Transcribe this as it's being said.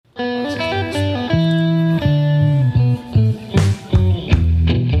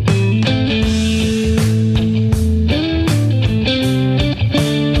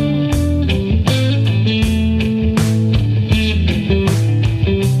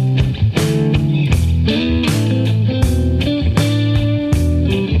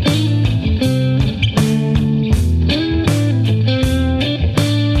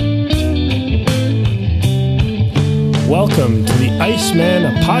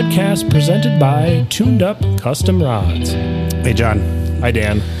podcast presented by Tuned Up Custom Rods. Hey, John. Hi,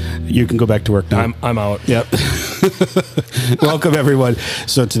 Dan. You can go back to work now. I'm out. Yep. Welcome, everyone.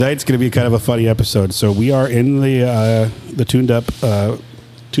 So tonight's going to be kind of a funny episode. So we are in the Tuned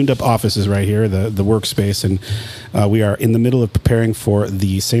Up offices right here, the workspace, and we are in the middle of preparing for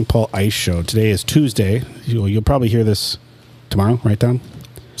the St. Paul Ice Show. Today is Tuesday. You'll probably hear this tomorrow, right, Tom?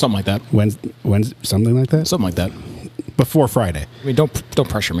 Something like that. Wednesday, something like that? Something like that. Before Friday. I mean, don't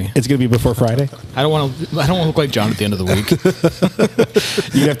pressure me. It's going to be before Friday? I don't want to look like John at the end of the week.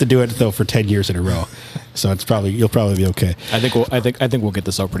 You have to do it, though, for 10 years in a row. So you'll probably be okay. I think we'll get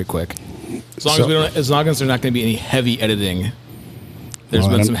this out pretty quick. As long as there's not going to be any heavy editing. There's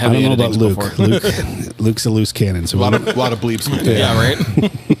been some heavy editing before. Luke's a loose cannon. So a lot of bleeps. Yeah,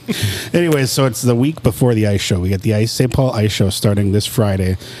 right? Anyways, so it's the week before the ice show. We get the St. Paul Ice Show starting this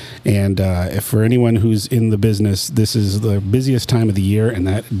Friday. And if for anyone who's in the business, this is the busiest time of the year, and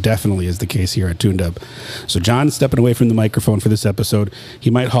that definitely is the case here at Tuned Up. So John's stepping away from the microphone for this episode. He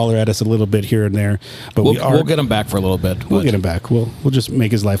might holler at us a little bit here and there, but we'll get him back for a little bit. We'll get him back. We'll just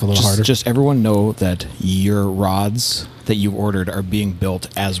make his life a little harder. Just everyone know that your rods that you've ordered are being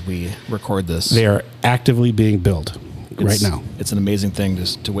built as we record this. They are actively being built right now. It's an amazing thing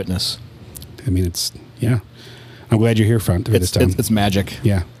to witness. I mean, I'm glad you're here front this time. It's magic.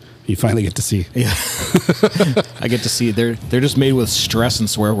 Yeah. You finally get to see. Yeah. I get to see. They're just made with stress and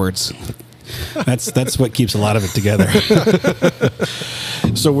swear words. That's what keeps a lot of it together.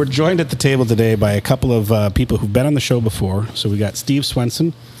 So we're joined at the table today by a couple of people who've been on the show before. So we got Steve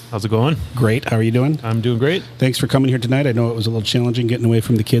Swenson. How's it going? Great. How are you doing? I'm doing great. Thanks for coming here tonight. I know it was a little challenging getting away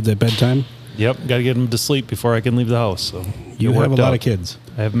from the kids at bedtime. Yep, got to get them to sleep before I can leave the house. So you have a lot of kids.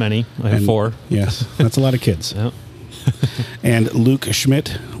 I have many. I have 4. Yes, that's a lot of kids. Yep. And Luke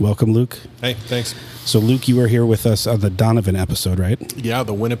Schmidt. Welcome, Luke. Hey, thanks. So, Luke, you were here with us on the Donovan episode, right? Yeah,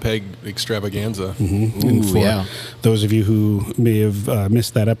 the Winnipeg extravaganza. Mm-hmm. And for those of you who may have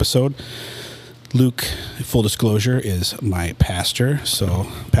missed that episode, Luke, full disclosure, is my pastor. So,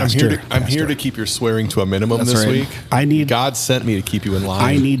 I'm here to keep your swearing to a minimum this week. God sent me to keep you in line.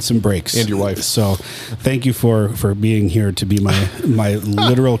 I need some breaks. And your wife. So, thank you for being here to be my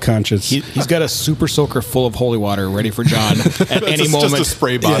literal conscience. He's got a super soaker full of holy water ready for John at any moment. Just a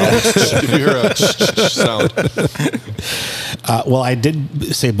spray bottle. If you hear a sound. Well, I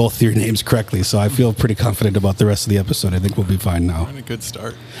did say both your names correctly, so I feel pretty confident about the rest of the episode. I think we'll be fine now. A good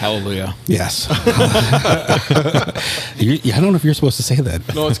start. Hallelujah. Yes. I don't know if you're supposed to say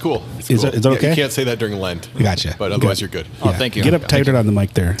that. No, it's cool. Is it okay? You can't say that during Lent. Gotcha. But otherwise, you're good. Oh, thank you. Get up tighter on the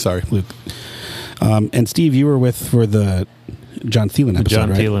mic there. Sorry. Luke. And Steve, you were for the John Thielen episode, John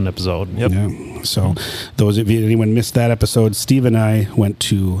right? Thielen episode. Yep. Yeah. So those of you, anyone missed that episode, Steve and I went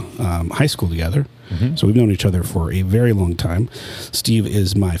to high school together. Mm-hmm. So we've known each other for a very long time. Steve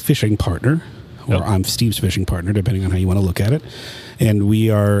is my fishing partner, or I'm Steve's fishing partner, depending on how you want to look at it. And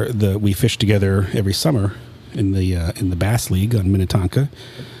we fish together every summer in the Bass League on Minnetonka,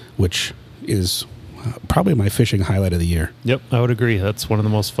 which is probably my fishing highlight of the year. Yep, I would agree. That's one of the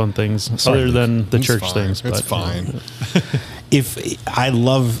most fun things, other than the church things. It's fine. I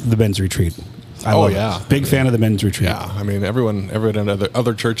love the men's retreat. Big fan of the men's retreat. Yeah, I mean, everyone in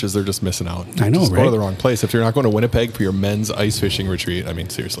other churches, they're just missing out. I know, just right? Go to the wrong place. If you're not going to Winnipeg for your men's ice fishing retreat, I mean,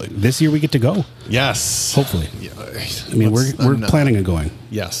 seriously. This year we get to go. Yes. Hopefully. Yeah. I mean, we're planning on going.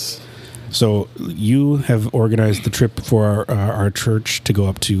 Yes. So you have organized the trip for our church to go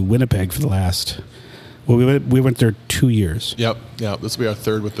up to Winnipeg for the last... Well, we went there 2 years. Yep. This will be our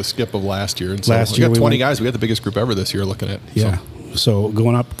third with the skip of last year. And so last year we got 20 guys. We had the biggest group ever this year looking at. Yeah. So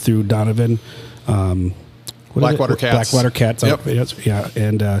going up through Donovan... Blackwater Cats. Blackwater Cats. Yep.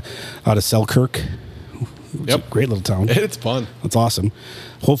 And out of Selkirk. Yep. Great little town. It's fun. That's awesome.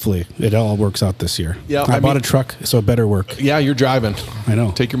 Hopefully, it all works out this year. Yeah, I bought a truck, so it better work. Yeah, you're driving. I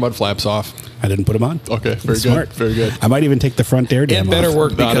know. Take your mud flaps off. I didn't put them on. Okay, very Smart. good. Very good. I might even take the front air dam off. It better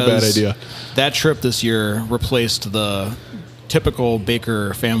work Not a bad because idea. That trip this year replaced the typical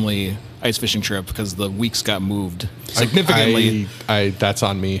Baker family ice fishing trip because the weeks got moved significantly. That's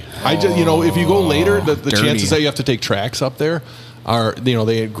on me. I just, if you go later, the chances that you have to take tracks up there are,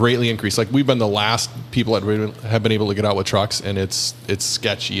 they greatly increase. Like we've been the last people that have been able to get out with trucks, and it's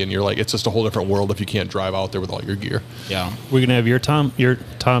sketchy, and you're like, it's just a whole different world if you can't drive out there with all your gear. Yeah, we're gonna have your truck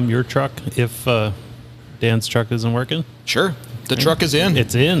if Dan's truck isn't working. Sure. The truck is in.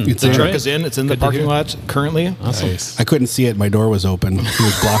 It's in. The truck is in. It's in the parking lot currently. Awesome. Nice. I couldn't see it. My door was open. He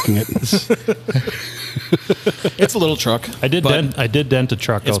was blocking it. It's a little truck. I did dent a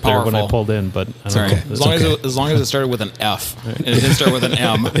truck out there when I pulled in, but sorry. Okay. As long as it started with an F and it didn't start with an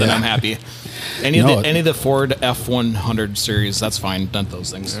M, then I'm happy. Any of the Ford F100 series, that's fine. Done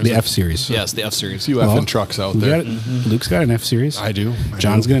those things. The F series. Yes, the F series. Few effing trucks out there. Luke's got an F series. I do.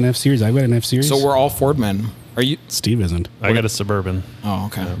 John's got an F series. I've got an F series. So we're all Ford men. Are you? Steve isn't. I got a Suburban. Oh,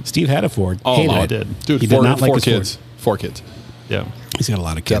 okay. Steve had a Ford. Oh, Hated I it. did. Dude, He did not like four his kids. Ford. 4 kids. Yeah. He's got a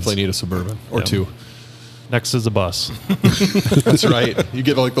lot of kids. Definitely need a Suburban or Yeah. 2. Next is a bus. That's right. You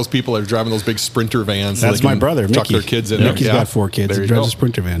get like those people that are driving those big Sprinter vans. That's so they my can brother, Chuck Mickey. their kids in Mickey's there. got 4 kids. There He you drives go. a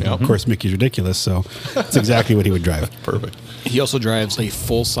Sprinter van. Yep. Of course, Mickey's ridiculous, so that's exactly what he would drive. Perfect. He also drives a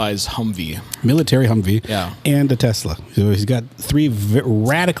full-size Humvee. Military Humvee. Yeah. And a Tesla. So he's got 3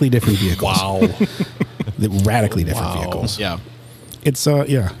 radically different vehicles. Wow. Radically different vehicles. Yeah. It's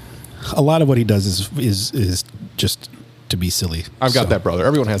yeah. A lot of what he does is just to be silly. I've got So, that brother.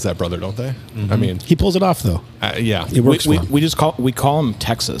 Everyone has that brother, don't they? I mean, He pulls it off though. yeah. It works for him. We just call him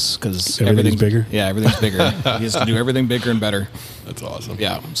Texas because Everything's bigger? Yeah, everything's bigger. He has to do everything bigger and better. That's awesome.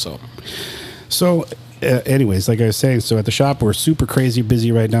 Yeah. So, anyways, like I was saying, so at the shop we're super crazy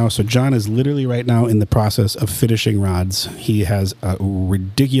busy right now. So John is literally right now in the process of finishing rods. He has a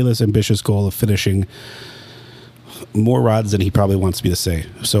ridiculous, ambitious goal of finishing more rods than he probably wants me to say.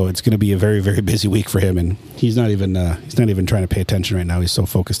 So it's going to be a very, very busy week for him, and he's not even trying to pay attention right now. He's so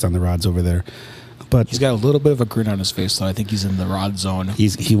focused on the rods over there. But He's got a little bit of a grin on his face, though. I think he's in the rod zone.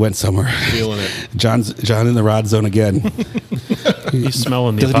 he went somewhere. Feeling it. John in the rod zone again. He's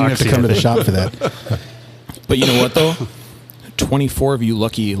smelling the Doesn't even have to epoxy, come to I the think. shop for that. But you know what, though? 24 of you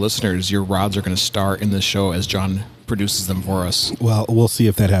lucky listeners, your rods are going to star in this show as John produces them for us. Well, we'll see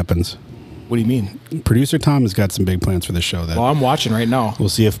if that happens. What do you mean? Producer Tom has got some big plans for this show. That Well, I'm watching right now. we'll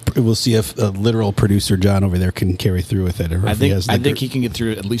see if literal producer John over there can carry through with it. Or I if he think has the I think gr- he can get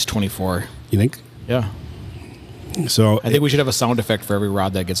through at least 24. You think? Yeah. So I think we should have a sound effect for every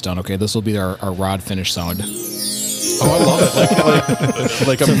rod that gets done. Okay, this will be our rod finish sound. Oh, I love it.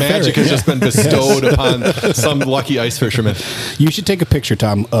 Like a magic has just been bestowed upon some lucky ice fisherman. you should take a picture,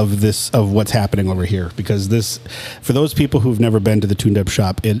 Tom, of what's happening over here, because this, for those people who've never been to the tuned up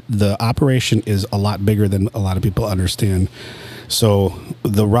shop, the operation is a lot bigger than a lot of people understand. So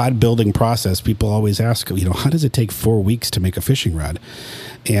the rod building process, people always ask, how does it take 4 weeks to make a fishing rod?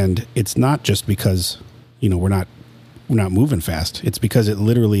 And it's not just because, we're not moving fast. It's because it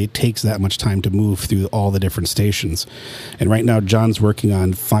literally takes that much time to move through all the different stations. And right now, John's working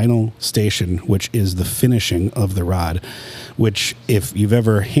on final station, which is the finishing of the rod, which if you've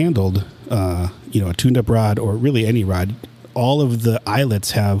ever handled, a tuned up rod or really any rod, all of the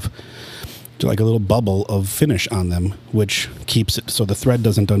eyelets have like a little bubble of finish on them, which keeps it so the thread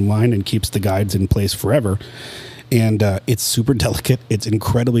doesn't unwind and keeps the guides in place forever. And it's super delicate. It's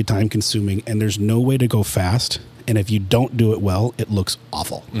incredibly time consuming, and there's no way to go fast. And if you don't do it well, it looks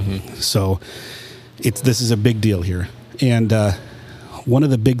awful. Mm-hmm. So this is a big deal here. And one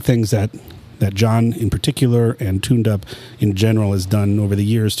of the big things that John in particular and Tuned Up in general has done over the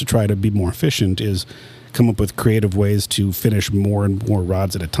years to try to be more efficient is come up with creative ways to finish more and more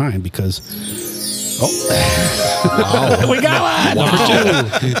rods at a time, because Wow. we got one!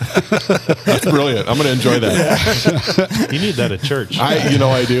 That's brilliant. I'm going to enjoy that. You need that at church.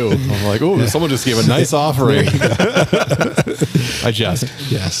 I do. I'm like, oh, someone just gave a nice offering. I jest.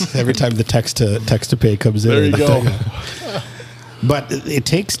 Yes, every time the text to pay comes in. There you go. But it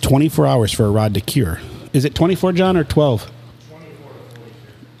takes 24 hours for a rod to cure. Is it 24, John, or 12?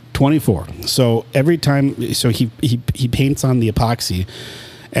 24. So every time, he paints on the epoxy,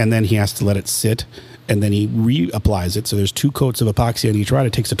 and then he has to let it sit, and then he reapplies it. So there's 2 coats of epoxy on each rod.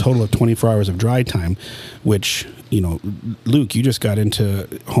 It takes a total of 24 hours of dry time, which, Luke, you just got into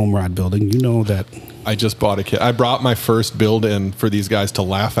home rod building. You know that. I just bought a kit. I brought my first build in for these guys to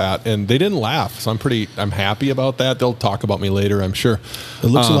laugh at, and they didn't laugh. So I'm happy about that. They'll talk about me later, I'm sure. It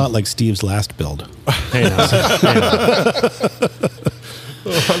looks a lot like Steve's last build. Hey,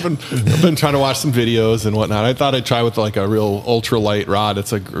 I've been trying to watch some videos and whatnot. I thought I'd try with like a real ultralight rod.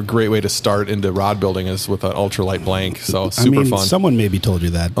 It's a great way to start into rod building is with an ultralight blank. So super fun. Someone maybe told you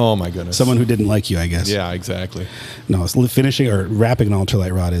that. Oh my goodness. Someone who didn't like you, I guess. Yeah, exactly. No, it's finishing or wrapping an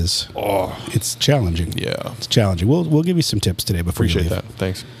ultralight rod it's challenging. Yeah. It's challenging. We'll give you some tips today before Appreciate you leave. that.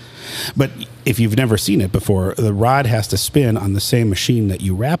 Thanks. But if you've never seen it before, the rod has to spin on the same machine that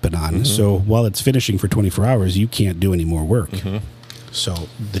you wrap it on. Mm-hmm. So while it's finishing for 24 hours, you can't do any more work. Mm-hmm. So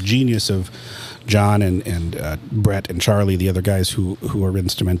the genius of John and Brett and Charlie, the other guys who are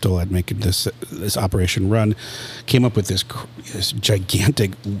instrumental at making this operation run, came up with this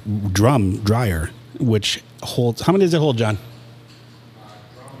gigantic drum dryer, which holds, how many does it hold, John?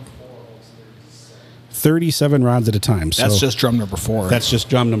 37 rods at a time. That's just drum number 4. That's just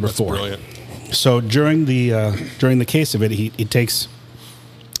drum number 4. Brilliant. So during the case of it, it takes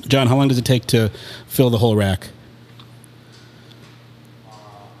John, how long does it take to fill the whole rack?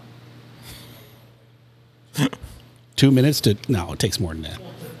 Two minutes to... No, it takes more than that.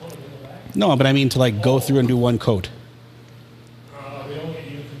 No, but I mean to like go through and do one coat. We only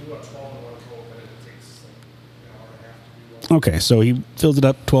you can do a 12 in one coat, but it takes like an hour and a half to do one. Okay, so he fills it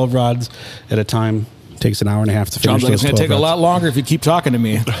up 12 rods at a time. Takes an hour and a half to finish. Sounds like those it's going to 12 take a rods. lot longer if you keep talking to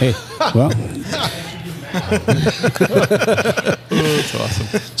me. Hey, well... That's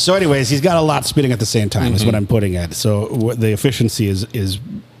awesome. So, anyways, he's got a lot spinning at the same time. Is what I'm putting at. So the efficiency is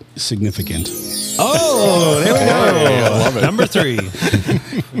significant. Oh, there we Hey, I love it. Number 3.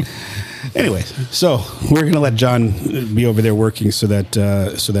 Anyways, so we're going to let John be over there working so that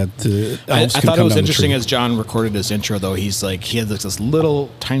the I elves can thought it come was down the interesting tree. as John recorded his intro, though. He's like, he had this little,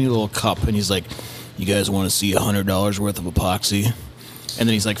 tiny little cup, and he's like, you guys want to see $100 worth of epoxy? And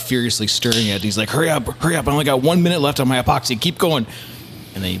then he's like furiously stirring it. He's like, hurry up. I only got 1 minute left on my epoxy. Keep going.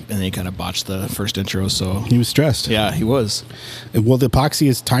 And then he kind of botched the first intro. So He was stressed. yeah, he was. Well, the epoxy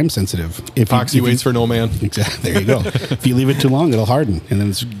is time sensitive. Epoxy waits for no man. Exactly. There you go. If you leave it too long, it'll harden, and then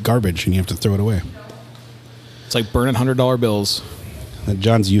it's garbage, and you have to throw it away. It's like burning $100 bills. And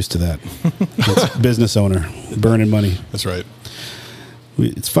John's used to that. That's business owner, burning money. That's right.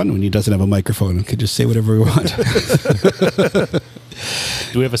 It's fun when he doesn't have a microphone and can just say whatever we want.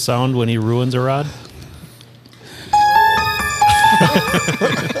 Do we have a sound when he ruins a rod?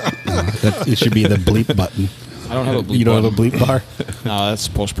 It should be the bleep button. I don't have a bleep You don't button. have a bleep bar? No, that's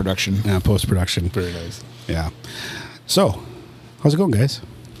post-production. Yeah, post-production. Very nice. Yeah. So, how's it going, guys?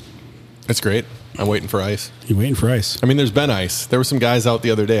 It's great. I'm waiting for ice. You waiting for ice? I mean, there's been ice. There were some guys out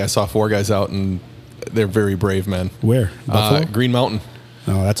the other day. I saw 4 guys out, and they're very brave men. Where? Buffalo? Green Mountain.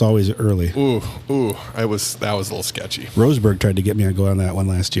 Oh, that's always early. Ooh. That was a little sketchy. Roseburg tried to get me to go on that one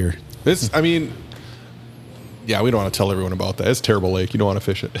last year. I mean, yeah, we don't want to tell everyone about that. It's a terrible lake. You don't want to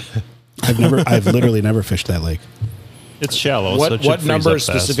fish it. I've literally never fished that lake. It's shallow. so What it should freeze numbers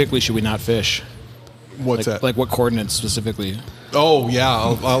up fast. specifically should we not fish? What's that? Like what coordinates specifically? Oh yeah,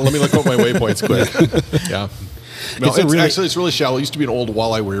 let me look up my waypoints quick. Yeah, no, it's really shallow. It used to be an old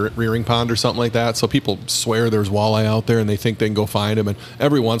walleye rearing pond or something like that. So people swear there's walleye out there, and they think they can go find them. And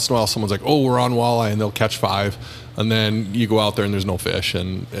every once in a while, someone's like, "Oh, we're on walleye," and they'll catch 5. And then you go out there and there's no fish,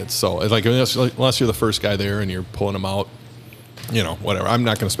 and it's like unless you're the first guy there and you're pulling them out, whatever. I'm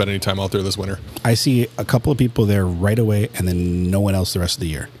not going to spend any time out there this winter I see a couple of people there right away, and then no one else the rest of the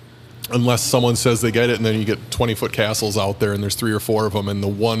year. unless someone says they get it, and then you get 20-foot castles out there, and there's 3 or 4 of them in the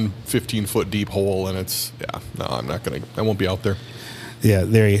one 15-foot deep hole, and I'm not going to. I won't be out there. Yeah,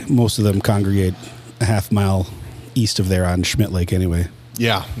 most of them congregate a half mile east of there on Schmidt Lake anyway.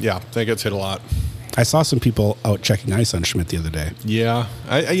 Yeah, that gets hit a lot. I saw some people out checking ice on Schmidt the other day. Yeah,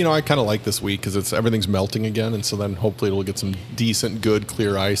 I kind of like this week because everything's melting again, and so then hopefully it'll get some decent, good,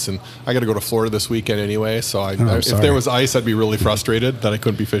 clear ice. And I got to go to Florida this weekend anyway, so if there was ice, I'd be really frustrated that I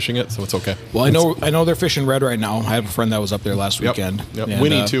couldn't be fishing it. So it's okay. Well, I know they're fishing red right now. I have a friend that was up there last weekend. Yep. And,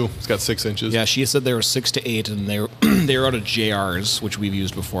 Winnie too. It's got 6 inches. Yeah, she said there were 6 to 8, and they were out of JRs, which we've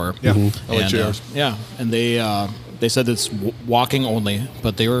used before. Yeah, Mm-hmm. I like And, JRs. yeah, and they said it's walking only,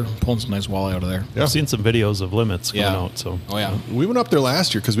 but they were pulling some nice walleye out of there. Yeah. I've seen some videos of limits coming Yeah. out. So Oh yeah. We went up there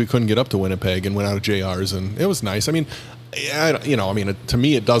last year because we couldn't get up to Winnipeg and went out of JRs, and it was nice. I mean, to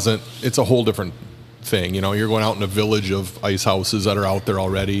me, it doesn't. It's a whole different thing. You're going out in a village of ice houses that are out there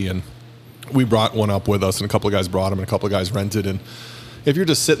already, and we brought one up with us, and a couple of guys brought them, and a couple of guys rented. And if you're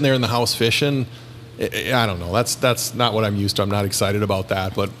just sitting there in the house fishing, I don't know. That's not what I'm used to. I'm not excited about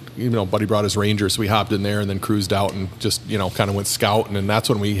that. But Buddy brought his Ranger, so we hopped in there and then cruised out and just kind of went scouting. And that's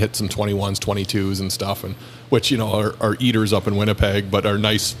when we hit some 21s, 22s, and stuff, and which are eaters up in Winnipeg, but are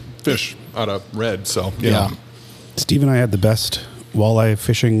nice fish out of red. So Yeah. Steve and I had the best walleye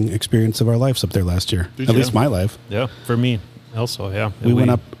fishing experience of our lives up there last year. Did At you? least my life. yeah, for me also, yeah. We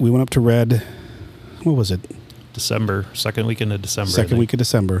went up to Red. What was it? December, second weekend of December. I Second think. week of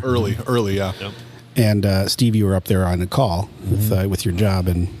December. early, yeah. Yep. And Steve, you were up there on a call with your job,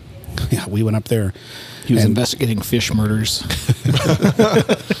 and yeah, we went up there. He was And investigating fish murders.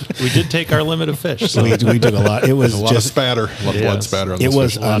 We did take our limit of fish. So we did a lot. It was A lot of just spatter, a lot of blood Yes. spatter on it those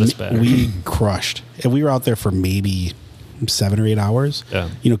was fish. a lot of spatter. we crushed, and we were out there for maybe 7 or 8 hours. Yeah.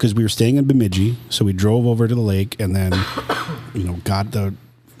 Because we were staying in Bemidji, so we drove over to the lake, and then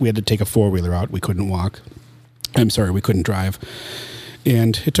we had to take a 4-wheeler out. We couldn't walk. I'm sorry, we couldn't drive,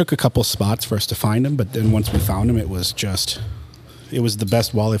 and it took a couple spots for us to find them. But then once we found them, it was the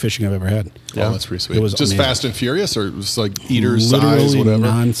best walleye fishing I've ever had. Oh, that's pretty sweet. It was just amazing. Fast and Furious, or it was like eaters, Literally size, whatever.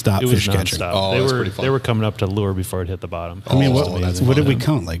 nonstop it was fish catching. nonstop. Oh, that's pretty fun. They were coming up to lure before it hit the bottom. I mean, Oh, that's what did we fun.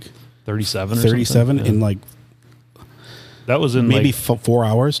 count? Like 37 or 37 something? in like That was in maybe like, 4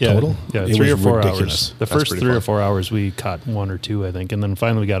 hours total. Yeah, It 3 or was 4 ridiculous. hours. The first 3 or 4 hours, we caught 1 or 2, I think, and then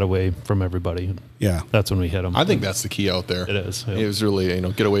finally we got away from everybody. Yeah, That's when we hit them. I think that's the key out there. It is. It was really,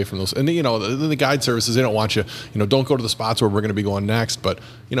 get away from those. And, the guide services, they don't want you, don't go to the spots where we're going to be going next. But,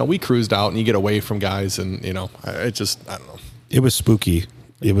 we cruised out and you get away from guys and, I don't know. it was spooky.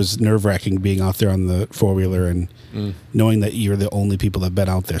 It was nerve-wracking being out there on the four-wheeler and knowing that you're the only people that have been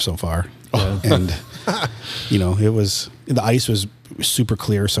out there so far. And, the ice was super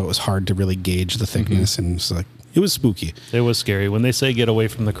clear, so it was hard to really gauge the thickness. And it's like, it was spooky. It was scary. When they say get away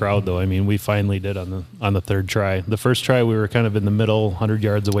from the crowd, though, I mean, we finally did on the third try. The first try, we were kind of in the middle, 100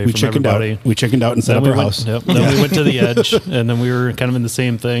 yards away from everybody. We chickened out and set up our house. Yep. Then we went to the edge, and then we were kind of in the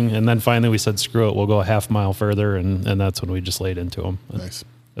same thing. And then finally we said, screw it, we'll go a half mile further. And that's when we just laid into them. Nice.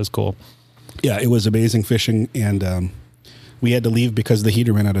 It was cool. Yeah, it was amazing fishing, and we had to leave because the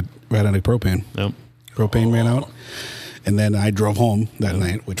heater ran out of propane. Yep. Propane ran out, and then I drove home that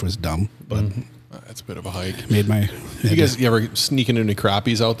night, which was dumb, but That's a bit of a hike. you ever sneak into any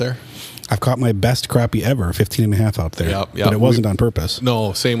crappies out there? I've caught my best crappie ever, 15 and a half out there. Yep. But it wasn't on purpose.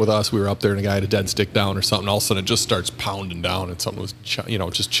 No, same with us. We were up there and a guy had a dead stick down or something. All of a sudden it just starts pounding down and something was,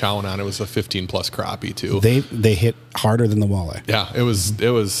 just chowing on. It was a 15 plus crappie too. They hit harder than the walleye. Yeah, that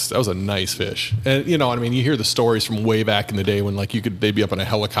was a nice fish. And you hear the stories from way back in the day when they'd be up in a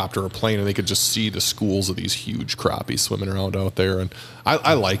helicopter or a plane and they could just see the schools of these huge crappies swimming around out there. And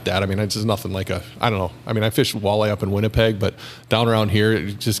I like that. I mean, it's just nothing like I don't know. I mean, I fished walleye up in Winnipeg, but down around here,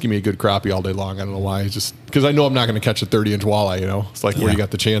 just give me a good crappie all day long. I don't know why. Just because I know I'm not going to catch a 30-inch walleye. It's like where you got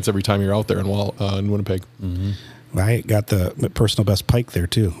the chance every time you're out there in Winnipeg. Mm-hmm. I got the personal best pike there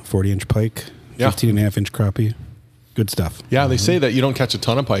too, 40-inch pike, 15 and a half inch crappie. Good stuff. Yeah, they say that you don't catch a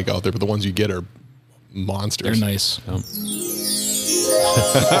ton of pike out there, but the ones you get are monsters. They're nice. All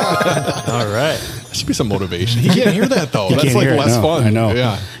right. That should be some motivation. He can't hear that though. That's like less fun. I know.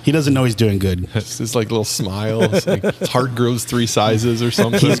 Yeah. He doesn't know he's doing good. It's just like a little smile. It's like his heart grows 3 sizes or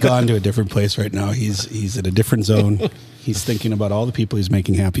something. He's gone to a different place right now. He's in a different zone. He's thinking about all the people he's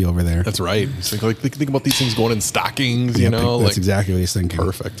making happy over there. That's right. He's think about these things going in stockings, That's exactly what he's thinking.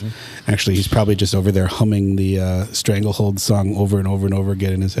 Perfect. Actually, he's probably just over there humming the Stranglehold song over and over and over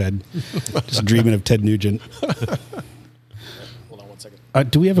again in his head. Just dreaming of Ted Nugent. Hold on 1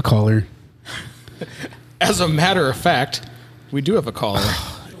 second. Do we have a caller? As a matter of fact, we do have a caller.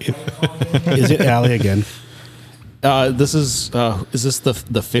 Is it Allie again? Is this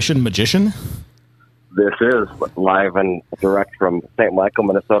the fishing magician? This is live and direct from St. Michael,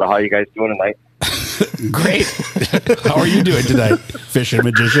 Minnesota. How are you guys doing tonight? Great. How are you doing tonight, fishing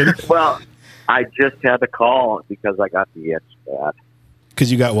magician? Well, I just had to call because I got the itch, Dad.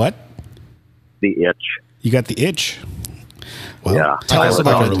 Because you got what? The itch. You got the itch? Well, Yeah. Tell us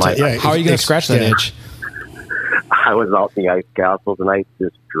about it. Yeah, How are you going to scratch that itch? I was out in the ice castle tonight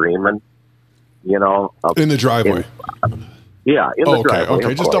just dreaming, In the driveway. In the driveway. Okay. of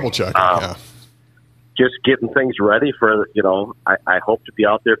Just course. double check. Yeah. Just getting things ready for, I hope to be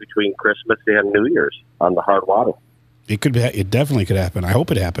out there between Christmas and New Year's on the hard water. it could be. It definitely could happen. I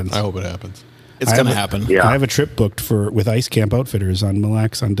hope it happens. I hope it happens. It's going to happen. Yeah. I have a trip booked with Ice Camp Outfitters on Mille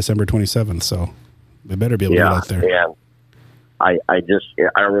Lacs on December 27th, so we better be able to get out there. And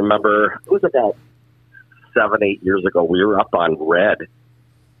I remember it was about 7-8 years ago. We were up on Red,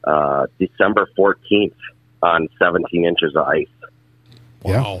 December 14th on 17 inches of ice.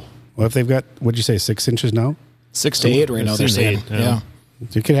 Yeah. Wow. Well, if they've got, what'd you say, 6 inches now? 6 to 8 right now, they're saying. 8, Yeah.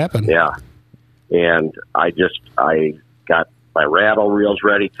 It could happen. Yeah. And I got my rattle reels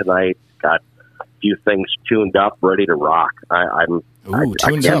ready tonight. Got a few things tuned up, ready to rock.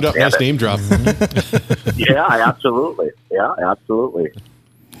 Tuned Up. Nice name drop. Yeah, absolutely. Yeah, absolutely.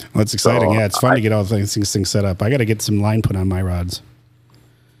 Well, it's exciting. So, Yeah, it's fun to get all things set up. I got to get some line put on my rods.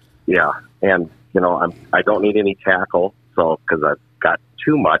 Yeah, and I don't need any tackle, so because I've got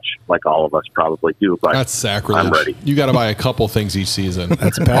too much, like all of us probably do. But That's sacrilege. I'm ready. You got to buy a couple things each season.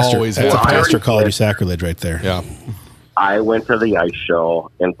 That's a pastor. Always That's a have. pastor already calling you did. sacrilege right there. Yeah. I went to the ice show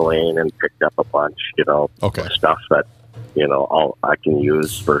in Blaine and picked up a bunch, Okay. stuff that all I can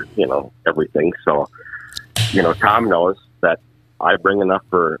use for everything. So, Tom knows that I bring enough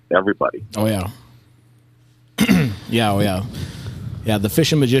for everybody. Oh, yeah. Yeah. Yeah, the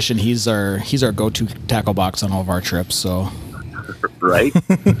fishing magician, he's our go-to tackle box on all of our trips, so. Right?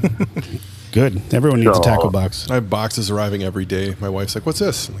 Good. Everyone needs a So- tackle box. I have boxes arriving every day. My wife's like, "What's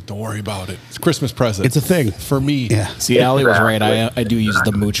this?" I'm like, "Don't worry about it. It's a Christmas present. It's a thing. for me." Yeah. See, Allie was right. I do use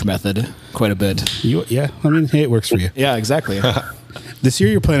the mooch method quite a bit. I mean, hey, it works for you. Yeah, exactly. This year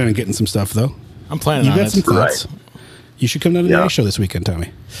you're planning on getting some stuff, though. I'm planning You on got it. some thoughts. You should come down to the Yeah. ice show this weekend, Tommy.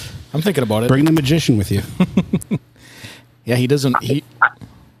 I'm thinking about it. Bring the magician with you. Yeah, he doesn't.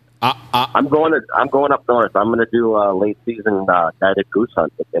 I'm going up north. I'm going to do a late season guided goose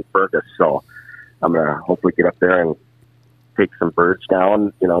hunt in Fergus. So I'm going to hopefully get up there and take some birds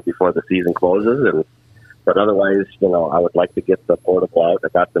down, before the season closes. But otherwise, I would like to get the portable out. I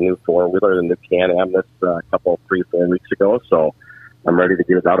got the new 4-wheeler, the new Can-Am this 3-4 weeks ago. So I'm ready to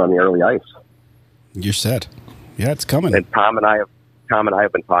get it out on the early ice. You're set. Yeah, it's coming. And Tom and I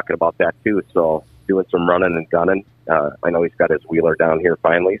have been talking about that too. So doing some running and gunning. I know he's got his wheeler down here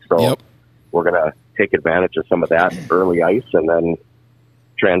finally, so we're going to take advantage of some of that early ice and then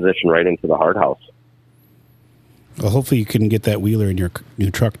transition right into the hard house. Well, hopefully you can get that wheeler in your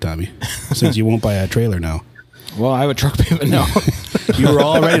new truck, Tommy, since you won't buy a trailer now. Well, I have a truck payment now. You were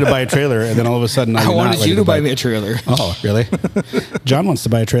all ready to buy a trailer, and then all of a sudden I wanted you to buy me a trailer. Oh, really? John wants to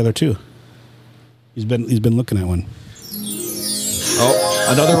buy a trailer too. He's been looking at one. Oh,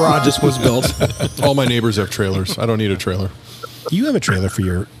 another rod just was built. All my neighbors have trailers. I don't need a trailer. You have a trailer for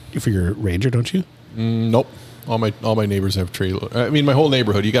your Ranger, don't you? Nope. All my neighbors have trailer. I mean, my whole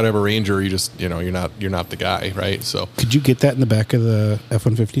neighborhood. You got to have a Ranger. You just you're not the guy, right? So could you get that in the back of the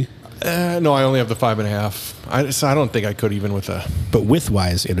F-150? No, I only have the 5.5. I don't think I could even with a. But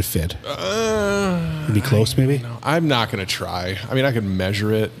width-wise, it'd fit. It'd be close, maybe. No, I'm not going to try. I mean, I could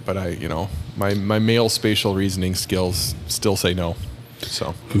measure it, but my male spatial reasoning skills still say no.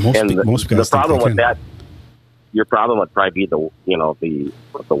 So most guys. The problem with that, your problem would probably be the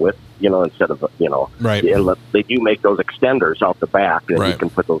width, instead of right. They do make those extenders out the back, and you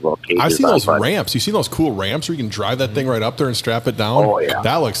can put those little cages. I've seen those ramps. You see those cool ramps where you can drive that thing right up there and strap it down. Oh yeah,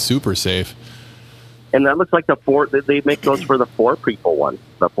 that looks super safe. And that looks like they make those for the 4 people one,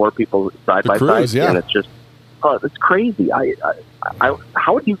 the 4 people side by side, yeah. And it's just, it's crazy. I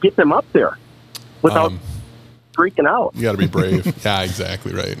how would you get them up there without freaking out? You got to be brave. Yeah,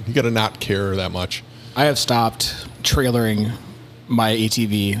 exactly right. You got to not care that much. I have stopped trailering my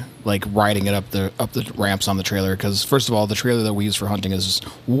ATV, like riding it up the ramps on the trailer, because first of all, the trailer that we use for hunting is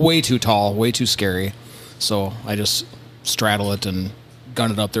way too tall, way too scary. So I just straddle it and gun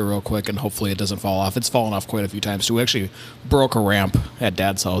it up there real quick, and hopefully it doesn't fall off. It's fallen off quite a few times too. We actually broke a ramp at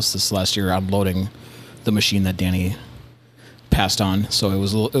Dad's house this last year unloading the machine that Danny passed on. So it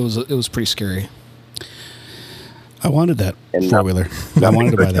was pretty scary. I wanted that 4-wheeler. I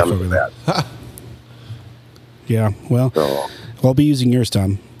wanted to buy that 4-wheeler. Yeah, well, I'll be using yours,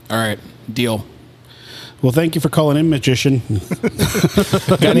 Tom. All right, deal. Well, thank you for calling in, magician. You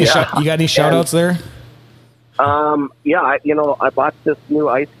got any shout-outs there? Yeah, I bought this new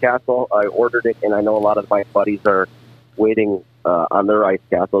ice castle. I ordered it, and I know a lot of my buddies are waiting on their ice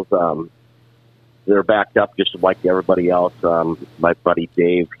castles. They're backed up just like everybody else. My buddy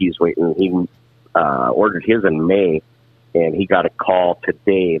Dave, he's waiting. He ordered his in May, and he got a call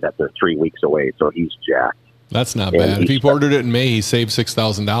today that they're 3 weeks away, so he's jacked. That's not bad. If he ordered it in May, he saved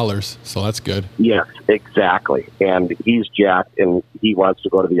 $6,000, so that's good. Yes, exactly. And he's jacked, and he wants to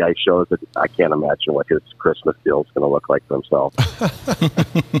go to the ice shows. I can't imagine what his Christmas deal is going to look like for himself.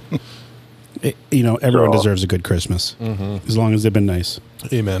 Everyone deserves a good Christmas, as long as they've been nice.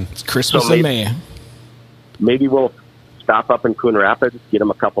 Amen. It's Christmas in May. Maybe we'll stop up in Coon Rapids, get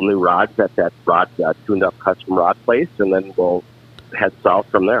him a couple new rods at that tuned-up custom rod place, and then we'll head south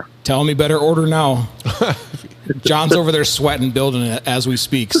from there. Tell me better order now. John's over there sweating, building it as we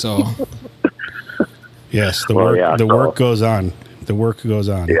speak. So, yes, the work goes on. The work goes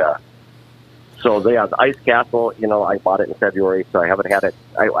on. Yeah. So the ice castle, I bought it in February, so I haven't had it.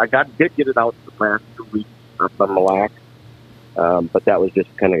 I did get it out the last 2 weeks up on Mille Lacs, but that was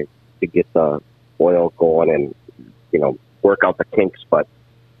just kind of to get the oil going and work out the kinks. But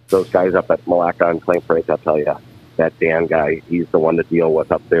those guys up at Mille Lacs on Claim Freight, I'll tell you, that Dan guy, he's the one to deal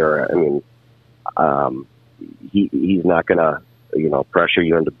with up there. I mean, he's not going to, pressure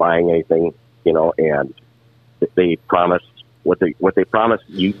you into buying anything, and they promise what they promise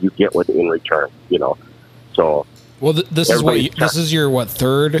you get with in return, So, well, this is your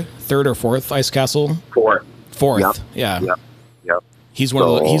third or fourth ice castle? Fourth. Yep. Yeah. Yep. He's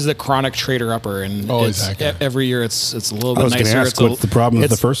he's the chronic trader upper, and every year it's a little bit nicer. I was going to ask, what's the problem with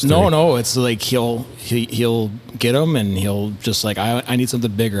the first three? No, it's like he'll get them, and he'll just like, I need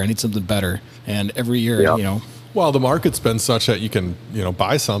something bigger, I need something better, and every year, Well, the market's been such that you can,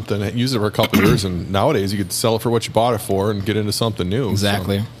 buy something and use it for a couple of years, and nowadays you could sell it for what you bought it for and get into something new.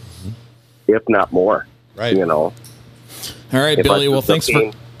 Exactly. So. If not more. Right. All right, Billy. Well, thanks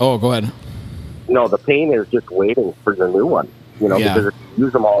for. Oh, go ahead. No, the pain is just waiting for the new one. Because if you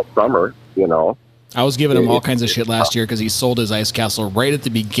use them all summer, I was giving him all kinds of shit last year because he sold his ice castle right at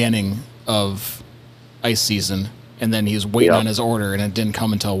the beginning of ice season, and then he was waiting on his order, and it didn't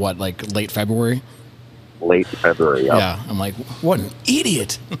come until late February. late February. Yep. Yeah, I'm like, what an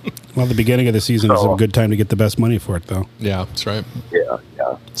idiot. Well, the beginning of the season is a good time to get the best money for it, though. Yeah, that's right. Yeah.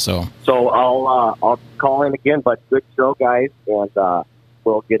 So I'll call in again, but good show, guys, and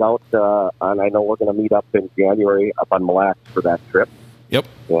we'll get out. And I know we're going to meet up in January up on Mille Lacs for that trip. Yep.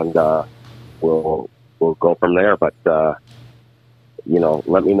 And we'll go from there. But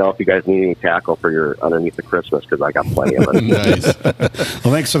let me know if you guys need any tackle for your underneath the Christmas, because I got plenty of it. Nice.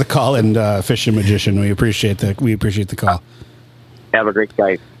 Well, thanks for the call, and Fishing Magician. We appreciate the call. Have a great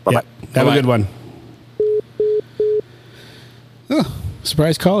day. Bye-bye. Yeah, have a good one. Oh,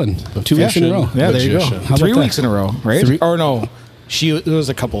 surprise calling. 2 weeks in a row. yeah, there you go. How about 3 that? weeks in a row, right? Three- Or no, there was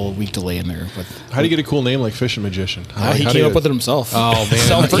a couple week delay in there. But How do you get a cool name like Fishing Magician? he came up with it himself. Oh man,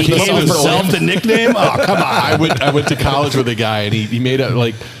 Self-proclaimed. He gave himself the nickname? Oh, come on. I went to college with a guy, and he made it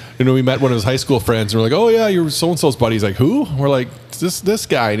like, we met one of his high school friends, and we're like, oh yeah, you're so and so's buddy. He's like, who? We're like, this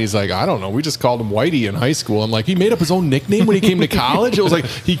guy, and he's like, I don't know. We just called him Whitey in high school. I'm like, he made up his own nickname when he came to college. It was like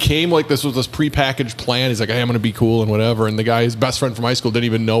he came like this was this prepackaged plan. He's like, hey, I'm going to be cool and whatever. And the guy, his best friend from high school, didn't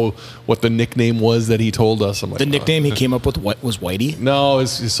even know what the nickname was that he told us. I'm like, The nickname he came up with was Whitey. No,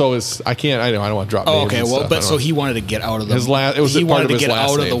 I can't. I don't want to drop names. Oh, okay. and Well, stuff. but I so don't- he wanted to get out of the. His last- it was he a part wanted of to his get last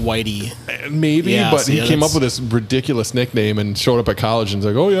out of name. the Whitey. Maybe, Yeah, but see, he came up that's- with this ridiculous nickname and showed up at college and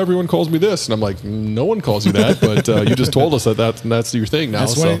was like, "Oh yeah, everyone calls me this," and I'm like, "No one calls you that, but you just told us that's your thing now."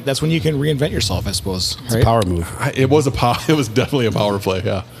 That's when you can reinvent yourself, I suppose. It's a Right? power move. It was definitely a power play.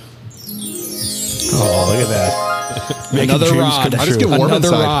 Yeah, Oh, look at that. Making Another dreams rod. come I just true. get warm Another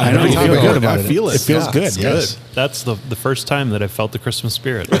inside. rod. I know, Every you time feel I good go, about I it. feel it. It feels Yeah, good, it's yes. That's the first time that I felt the Christmas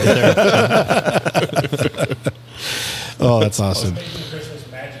spirit right there. Oh, that's awesome. Making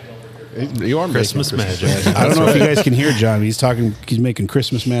Christmas magic over here. You are making Christmas magic. I don't know if you guys can hear John. He's making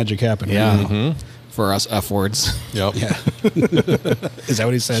Christmas magic happen. Yeah. For us F words. Yep. Yeah. Is that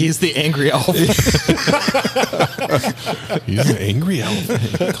what he said? He's the angry elf. He's an angry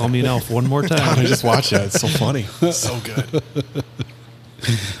elf. Call me an elf one more I time. just watched that. It's so funny. It's so good.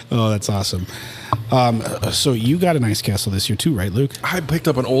 Oh, that's awesome. So you got an ice castle this year too, right, Luke? I picked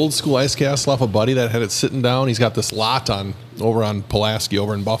up an old school ice castle off a buddy that had it sitting down. He's got this lot over on Pulaski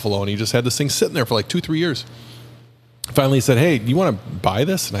over in Buffalo, and he just had this thing sitting there for like 2-3 years. Finally, he said, "Hey, do you want to buy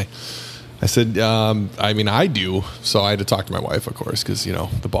this?" And I said, I mean, I do. So I had to talk to my wife, of course, because,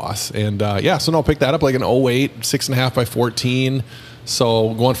 the boss. And so I'll pick that up like an 08, 6.5 by 14.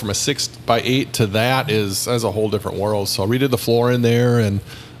 So going from a 6 by 8 to that's a whole different world. So I redid the floor in there, and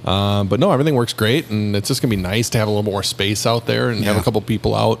but no, everything works great, and it's just gonna be nice to have a little more space out there and have a couple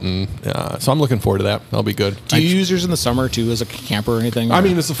people out, and so I'm looking forward to that. That'll be good. Do you use yours in the summer too as a camper or anything? I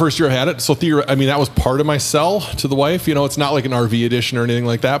mean, it's the first year I had it, so that was part of my sell to the wife. It's not like an RV edition or anything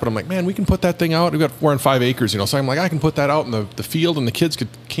like that, but I'm like, man, we can put that thing out. We're on 5 acres, so I'm like, I can put that out in the field, and the kids could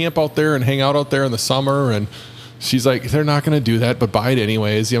camp out there and hang out there in the summer. And she's like, they're not going to do that, but buy it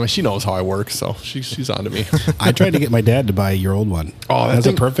anyways. She knows how I work, so she's on to me. I tried to get my dad to buy your old one. Oh, that's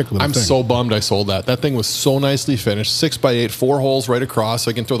a perfect little I'm thing. so bummed I sold that. That thing was so nicely finished. 6 by 8, 4 holes right across.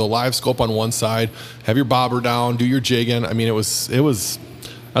 So I can throw the live scope on one side, have your bobber down, do your jigging. I mean, that was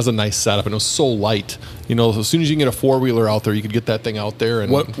a nice setup, and it was so light. As soon as you can get a 4-wheeler out there, you could get that thing out there.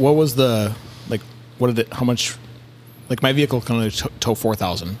 And what was the how much? Like my vehicle can only tow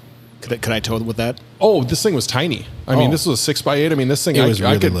 4,000. Could I tow it with that? Oh, this thing was tiny. I mean, this was a 6 by 8. I mean, this thing It was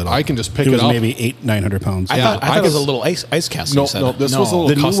really little. I can just pick it was up. maybe 800-900 pounds. I thought it was a little ice castle. No, you said. no, this was a little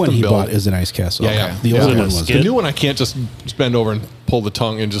the new custom one he build. bought is an ice castle. Yeah. The Yeah. old Is it one a was. skid? The new one, I can't just bend over and pull the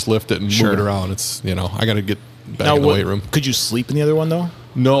tongue and just lift it and Sure. move it around. It's I got to get back Now, in the weight room. could you sleep in the other one though?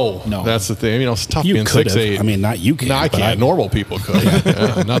 No, No. that's the thing. It's tough You being could 6'8". have. I mean, not you can. No, I but can't. Normal people could.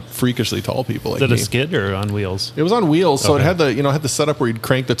 Yeah, not freakishly tall people like Is it a me. skid or on wheels? It was on wheels, so it Okay. had the setup where you'd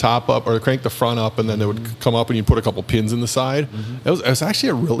crank the top up or crank the front up, and then it would come up, and you'd put a couple pins in the side. It was actually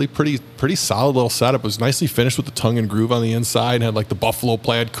a really pretty solid little setup. It was nicely finished with the tongue and groove on the inside, and had like the buffalo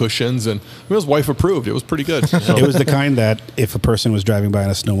plaid cushions, and it was wife approved. It was pretty good. It was the kind that if a person was driving by on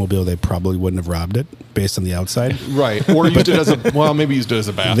a snowmobile, they probably wouldn't have robbed it based on the outside. Right, or used it as maybe used it as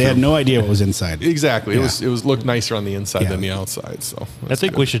a bathroom. They had no idea what was inside. Exactly. Yeah. It was looked nicer on the inside Yeah. than the outside. So I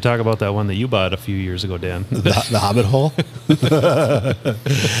think we should talk about that one that you bought a few years ago, Dan. The Hobbit hole.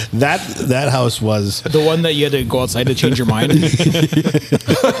 that house was. The one that you had to go outside to change your mind. You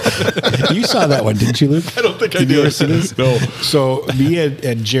saw that one, didn't you, Luke? I don't think I Did you did. ever see this? No. So me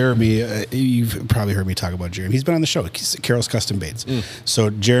and Jeremy, you've probably heard me talk about Jeremy. He's been on the show, Carol's Custom Baits. So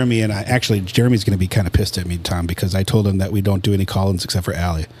Jeremy and Jeremy's going to be kind of pissed at me, Tom, because I told him that we don't do any call-ins except for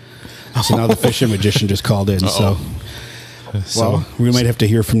Allie. So now the Fishing Magician just called in. So we might have to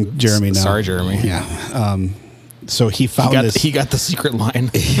hear from Jeremy now. Sorry, Jeremy. Yeah. So he found this. He got the secret line.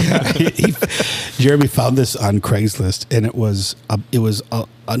 Jeremy found this on Craigslist, and it was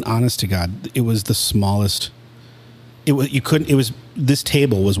an honest to God, it was the smallest. This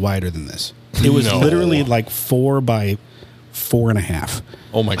table was wider than this. It was literally like 4 by 4.5.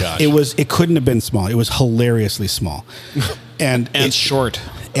 Oh my gosh! It couldn't have been small. It was hilariously small, and it's short.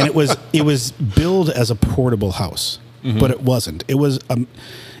 And it was billed as a portable house, but it wasn't. It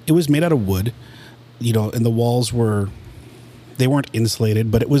was made out of wood, and the walls weren't insulated,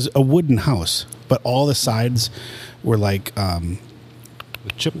 but it was a wooden house. But all the sides were like the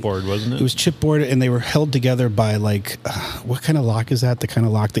chipboard, wasn't it? It was chipboard, and they were held together by like what kind of lock is that? The kind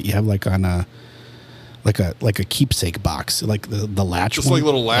of lock that you have like on a like a keepsake box, like the latch, just one. like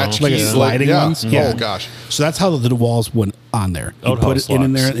little latch, like sliding ones. Yeah. Oh gosh! So that's how the walls went on there. You put it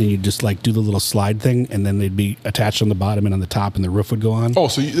in there, and you just like do the little slide thing, and then they'd be attached on the bottom and on the top, and the roof would go on. Oh,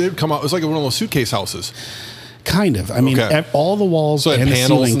 so they'd come out. It was like one of those suitcase houses. Kind of. I mean, all the walls and the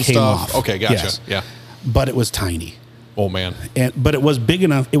ceiling came off. Okay, gotcha. Yes. Yeah, but it was tiny. Oh man! But it was big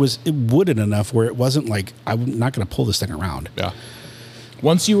enough. It was wooded enough where it wasn't like I'm not going to pull this thing around. Yeah.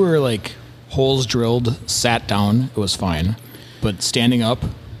 Once you were like holes drilled, sat down, it was fine. But standing up,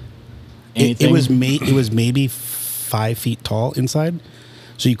 anything? It was maybe 5 feet tall inside,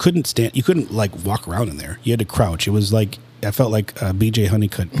 so you couldn't stand. You couldn't like walk around in there. You had to crouch. It was like I felt like BJ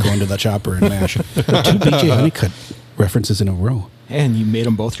Honeycutt going to the chopper and mash. 2 BJ Honeycutt references in a row. And you made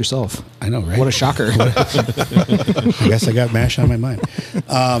them both yourself. I know, right? What a shocker. I guess I got MASH on my mind.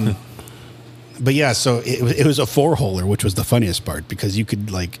 But yeah, so it was a 4-holer, which was the funniest part because you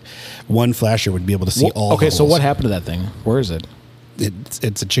could like one flasher would be able to see all. Okay, the so holes. what happened to that thing? Where is it?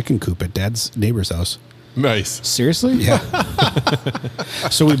 It's a chicken coop at Dad's neighbor's house. Nice. Seriously? Yeah.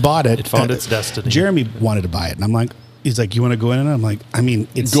 So we bought it. It found its destiny. Jeremy wanted to buy it, and I'm like, he's like, you want to go in on it? I'm like, I mean,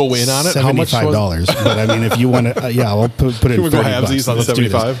 it's go in on it. How much? $75, but I mean, if you want to, yeah, I'll put it. Can we go $30 halvesies on the Let's do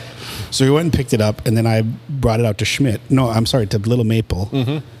this. 75? So we went and picked it up, and then I brought it out to Schmidt. No, I'm sorry, to Little Maple.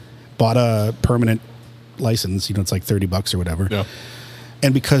 Mm-hmm. Bought a permanent license. It's like $30 or whatever. Yeah.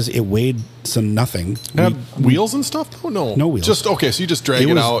 And because it weighed nothing. Wheels and stuff? Oh, no. No wheels. Just, okay, so you just drag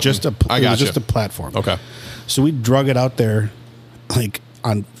it out. It was just a platform. Okay. So we drug it out there like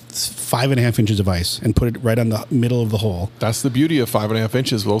on 5.5 inches of ice and put it right on the middle of the hole. That's the beauty of 5.5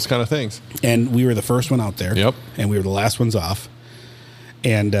 inches, those kind of things. And we were the first one out there. Yep. And we were the last ones off.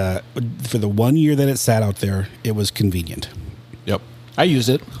 And for the 1 year that it sat out there, it was convenient. Yep. I used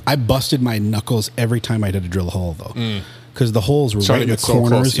it. I busted my knuckles every time I had to drill a hole, though. Because the holes were right in the so corners.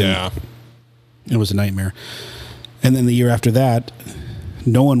 close. Yeah. It was a nightmare. And then the year after that,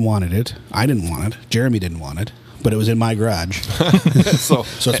 no one wanted it. I didn't want it. Jeremy didn't want it. But it was in my garage. So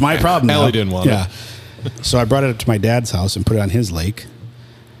it's my problem now. Ellie didn't want it. So I brought it up to my dad's house and put it on his lake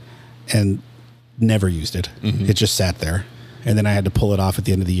and never used it. Mm-hmm. It just sat there. And then I had to pull it off at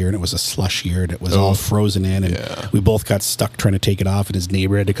the end of the year, and it was a slush year, and it was all frozen in, and we both got stuck trying to take it off, and his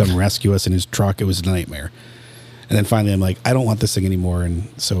neighbor had to come rescue us in his truck. It was a nightmare. And then finally I'm like, I don't want this thing anymore. And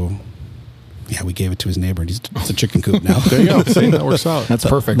so, yeah, we gave it to his neighbor, and it's a chicken coop now. There you go. See, that works out. That's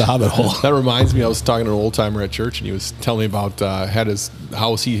perfect. The hobbit hole. That reminds me, I was talking to an old timer at church, and he was telling me about had his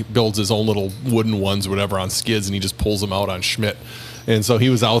house. He builds his own little wooden ones, whatever, on skids, and he just pulls them out on Schmidt. And so he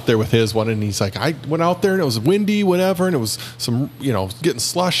was out there with his one, and he's like, I went out there, and it was windy, whatever, and it was some, getting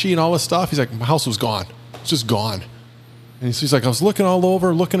slushy and all this stuff. He's like, my house was gone. It's just gone. And he's like, I was looking all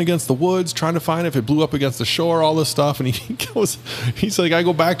over, looking against the woods, trying to find if it blew up against the shore, all this stuff. And he's like, I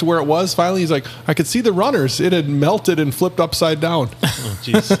go back to where it was. Finally, he's like, I could see the runners. It had melted and flipped upside down. Oh,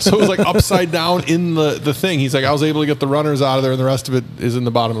 so it was like upside down in the thing. He's like, I was able to get the runners out of there, and the rest of it is in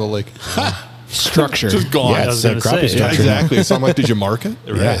the bottom of the lake. Structure. Just gone. Yeah, it's a crappie structure. Yeah, exactly. So I'm like, did you mark it?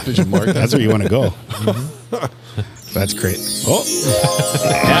 Yeah. Did you mark it? That's where you want to go. Mm-hmm. That's great. Oh,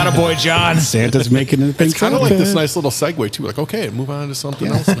 attaboy, John. Santa's making it. It's kind of like this nice little segue too. Like, okay, move on to something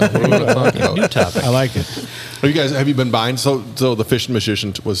else now. What are we going to talk about? New topic. I like it. Have you been buying? So the fishing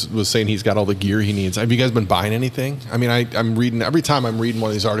magician was saying he's got all the gear he needs. Have you guys been buying anything? I mean, I'm reading every time I'm reading one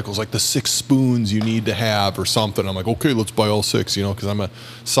of these articles, like the 6 spoons you need to have or something. I'm like, okay, let's buy all 6. Because I'm a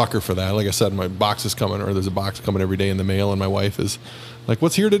sucker for that. Like I said, my box is coming, or there's a box coming every day in the mail, and my wife is like,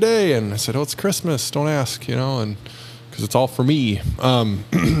 "What's here today?" And I said, "Oh, it's Christmas. Don't ask," and because it's all for me.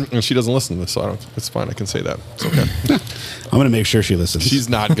 And she doesn't listen to this, so it's fine. I can say that. It's okay. I'm going to make sure she listens. She's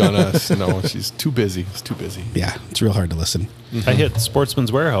not gonna. No, she's too busy. It's too busy. Yeah, it's real hard to listen. Mm-hmm. I hit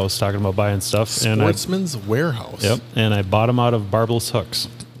Sportsman's Warehouse talking about buying stuff. Sportsman's Warehouse. Yep, and I bought them out of barbless hooks.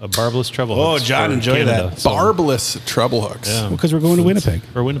 A barbless treble Oh, hooks. John, enjoy Canada. that. Barbless treble hooks. Yeah. Because we're going to Winnipeg.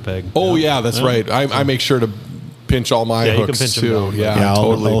 For Winnipeg. Oh, yeah, that's right. I make sure to pinch all my Yeah, you can hooks pinch them too. down. Yeah,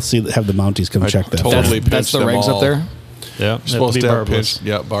 totally. I'll have the Mounties come check that. totally That's the them regs all. up there. Yeah, You're supposed to have pinched,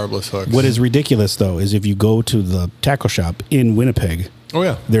 barbless hooks. What is ridiculous though is if you go to the tackle shop in Winnipeg, Oh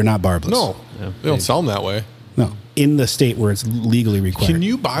yeah, they're not barbless. no, Yeah. they don't sell them that way. No. In the state where it's legally required. Can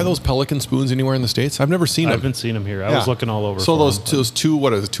you buy those Pelican spoons anywhere in the States? I've never seen I them. haven't seen them here. I Yeah. was looking all over. So for those 'em,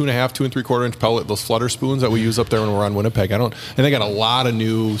 what is it, 2.5, 2 3/4 inch pellet, those flutter spoons that we use up there when we're on Winnipeg. And they got a lot of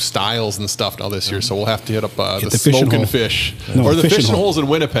new styles and stuff now this year. So we'll have to hit up the the fishing smoking hole. fish, No, or the fishing fishing hole. holes in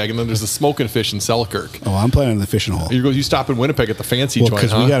Winnipeg, and then there's the smoking fish in Selkirk. Oh, I'm planning on the fishing hole. You stop in Winnipeg at the fancy Well, joint,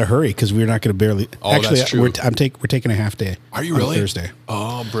 because huh? we got to hurry because we're not going to barely. Oh, Actually, that's true. we're taking a half day. Are you on really? Thursday?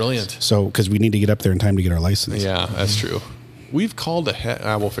 Oh, brilliant. So because we need to get up there in time to get our license. Yeah, that's true. We've called ahead.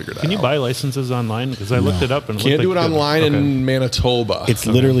 We'll figure that out. Can you buy licenses online? Because I looked it up and it Can't looked do it like you could. online Okay. in Manitoba. It's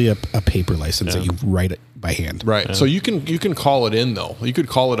literally a paper license that you write it by hand. Right. So you can call it in though. You could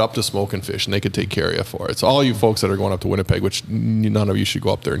call it up to Smoke and Fish and they could take care of you for it. So all you folks that are going up to Winnipeg, which none of you should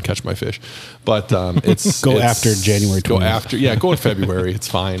go up there and catch my fish, but it's Go it's- after January 20th. Go in February. It's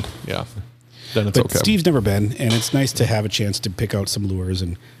fine. Yeah. Then it's But okay. Steve's never been, and it's nice to have a chance to pick out some lures.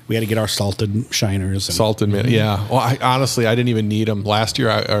 And we had to get our salted shiners. And Salted man, yeah. Well, honestly, I didn't even need them last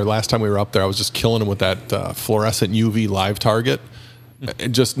year. Or last time we were up there, I was just killing them with that fluorescent UV live target.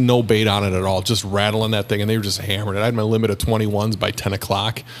 Just no bait on it at all. Just rattling that thing, and they were just hammering it. I had my limit of 21s by 10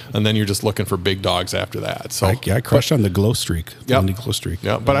 o'clock, and then you're just looking for big dogs after that. So I crushed on the glow streak. The Yep. Lindy glow streak.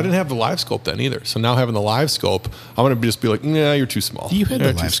 Yeah, but I didn't have the live scope then either. So now having the live scope, I'm going to just be like, nah, you're too small. You had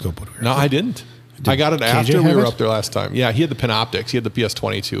You're the too live small. scope when we were No, up there. I didn't. I got it KJ after we have were it? up there last time. Yeah, he had the Panoptics. He had the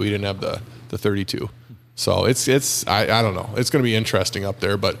PS22. He didn't have the 32. So it's I don't know. It's going to be interesting up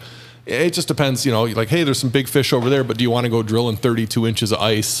there, but it just depends. You know, like, hey, there's some big fish over there, but do you want to go drilling 32 inches of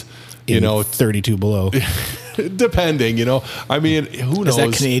ice? You In know, 32 below. depending. You know, I mean, who knows? Is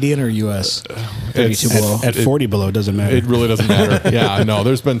that Canadian or U.S.? 32 It's- below. At 40 below, doesn't matter. It really doesn't matter. Yeah, no,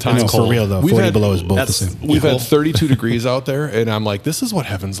 there's been times No, for real though. We've 40 had- below is both the same. We've had 32 degrees out there, and I'm like, this is what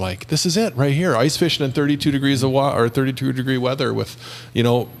heaven's like. This is it right here. Ice fishing in 32 degrees of or 32 degree weather with, you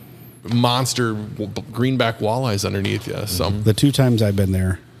know, monster greenback walleyes underneath you. So The 2 times I've been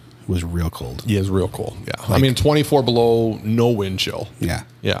there was real cold. yeah, it's real cool. Yeah, I mean, 24 below, no wind chill. Yeah.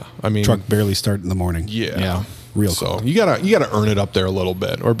 Yeah, I mean, Truck barely start in the morning. Yeah, Real So cold. you gotta earn it up there a little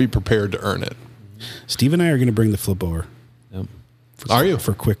bit, or be prepared to earn it. Steve and I are going to bring the flip over. Yep. Are you?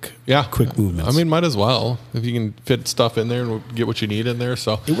 For quick Yeah, quick movements. I mean, might as well if you can fit stuff in there and get what you need in there.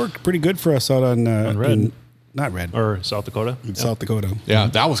 So it worked pretty good for us out on Red. not Red. Or South Dakota. in South Dakota. yeah,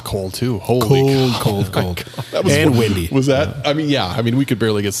 that was cold too. Holy Cold. That was And windy. Was that? I mean, yeah. I mean, we could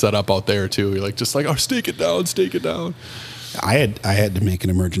barely get set up out there too. You're like, just like, oh, stake it down. I had to make an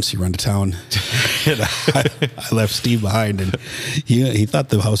emergency run to town. And I left Steve behind, and he thought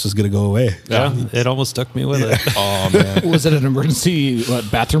the house was going to go away. Yeah, it almost took me with it. Oh man. Was it an emergency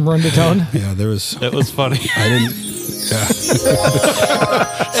bathroom run to town? Yeah, there was. It was funny. I didn't.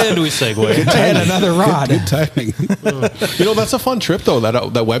 And we segue. And another rod. Good timing. You know, that's a fun trip though.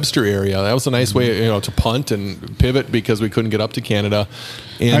 That Webster area. That was a nice way, you know, to punt and pivot because we couldn't get up to Canada.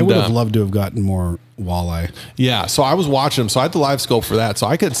 And I would have loved to have gotten more walleye. Yeah, so I was watching them. So I had the live scope for that. So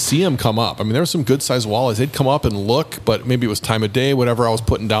I could see them come up. I mean, there were some good sized walleyes. They'd come up and look, but maybe it was time of day, whatever I was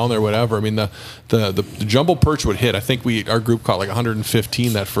putting down there, whatever. I mean, the jumbo perch would hit. I think our group caught like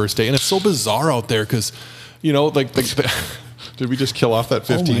 115 that first day. And it's so bizarre out there because, you know, like did we just kill off that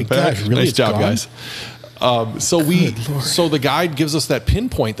 15 my pack? gosh, really? Nice It's job, gone? guys. So the guide gives us that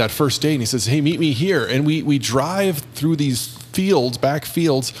pinpoint that first day, and he says, "Hey, meet me here." And we drive through these back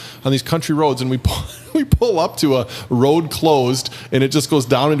fields on these country roads, and we pull up to a road closed, and it just goes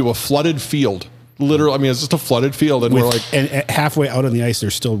down into a flooded field. Literally, I mean, it's just a flooded field, and we're like, and halfway out on the ice,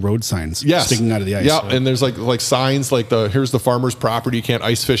 there's still road signs sticking out of the ice. Yeah, and there's like signs like here's the farmer's property. You can't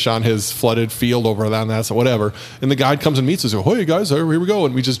ice fish on his flooded field over on that, so whatever. And the guide comes and meets us. Hey guys, here we go,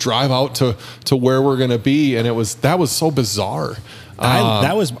 and we just drive out to where we're gonna be, and that was so bizarre.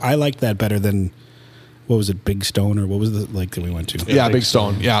 I liked that better than what was it, Big Stone, or what was the lake that we went to? Yeah, Big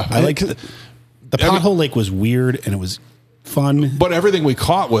Stone. Yeah, I like the Pothole Lake was weird and it was fun. But everything we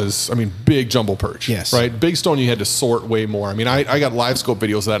caught was, I mean, big jumbo perch. Yes. Right? Big Stone, you had to sort way more. I mean, I got live scope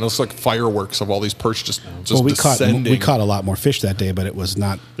videos of that, and it looks like fireworks of all these perch just we descending. caught a lot more fish that day, but it was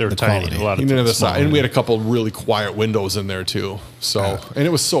not They were the tiny. quality. A lot of And, times smaller. and we had a couple really quiet windows in there too. So, and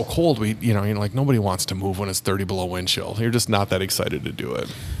it was so cold. You're like, nobody wants to move when it's 30 below wind chill. You're just not that excited to do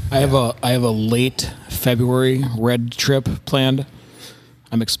it. I have a late February red trip planned.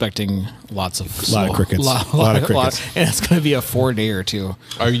 I'm expecting lots of crickets. A lot of crickets. And it's going to be a 4-day or 2.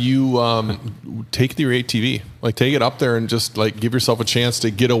 Are you take your ATV? Like take it up there and just like give yourself a chance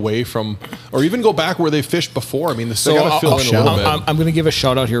to get away from, or even go back where they fished before. I mean, they got to fill in a little bit. I'm going to give a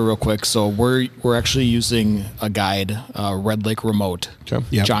shout out here real quick. So we're actually using a guide, Red Lake Remote, Okay.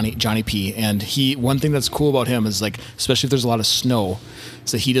 Yep. Johnny P. And one thing that's cool about him is like, especially if there's a lot of snow,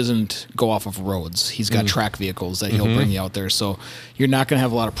 is that he doesn't go off of roads. He's got track vehicles that he'll bring you out there. So you're not going to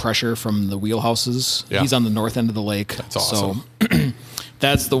have a lot of pressure from the wheelhouses. Yeah. He's on the north end of the lake. That's awesome. So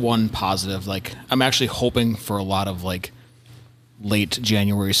that's the one positive. Like I'm actually hoping for a lot of like late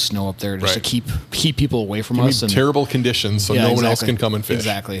January snow up there just to keep people away from us. And terrible conditions so no one else can come and fish.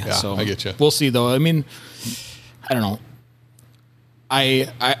 Exactly. Yeah, so I get you. We'll see though. I mean, I don't know.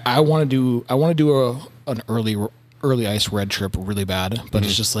 I want to do an early ice red trip really bad, but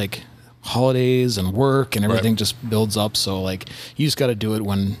it's just like holidays and work and everything just builds up. So like you just got to do it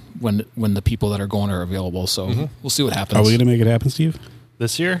when the people that are going are available. So we'll see what happens. Are we going to make it happen, Steve?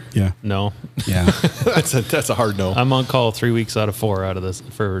 This year? Yeah. No. Yeah. that's a hard no. I'm on call 3 weeks out of 4 out of this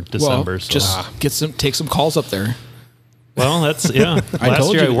for December. Well, just take some calls up there. Well, that's Last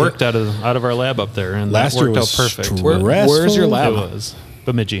told year you I worked out of our lab up there, and Last that worked year out was perfect. Where's your lab? It was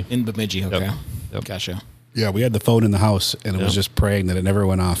Bemidji. In Bemidji. Okay. Yep. Gotcha. Yeah, we had the phone in the house, and it was just praying that it never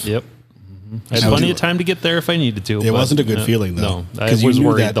went off. Yep. I had plenty of time to get there if I needed to. It wasn't a good feeling, though. No, I was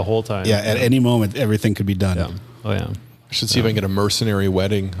worried the whole time. Yeah, at any moment, everything could be done. Yeah. Oh, yeah. I should see if I can get a mercenary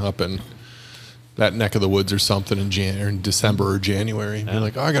wedding up in that neck of the woods or something in December or January. Be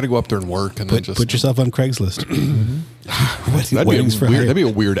like, I got to go up there and work, and then just put yourself on Craigslist. That'd be a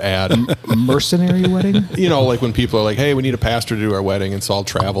weird ad. Mercenary wedding? You know, like when people are like, "Hey, we need a pastor to do our wedding," and so I'll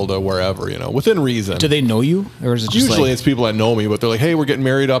travel to wherever, within reason. Do they know you, or is it just Usually like, it's people that know me, but they're like, "Hey, we're getting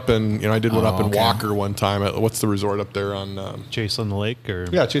married up," and I did one up in Walker one time. What's the resort up there on? Chase on the Lake, or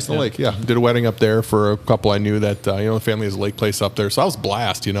Chase on the Lake. Yeah, did a wedding up there for a couple I knew that the family has a lake place up there, so I was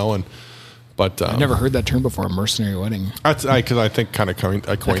blast, But I've never heard that term before, mercenary wedding. Because I think I coined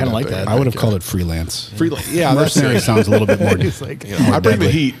like that. I would have called it freelance. Freelance. Yeah, mercenary sounds a little bit more. I bring the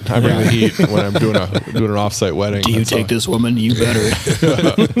heat. I bring the heat when I'm doing an offsite wedding. Do you take this woman? You better.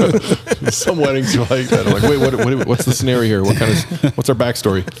 Some weddings are like that. I'm like, wait, what's the scenario here? What's our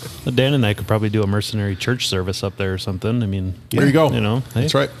backstory? Dan and I could probably do a mercenary church service up there or something. I mean, there you go. Hey.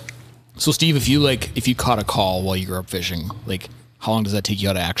 That's right. So, Steve, if you caught a call while you were up fishing, like, how long does that take you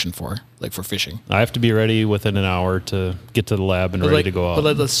out of action for, like for fishing? I have to be ready within an hour to get to the lab and ready to go out.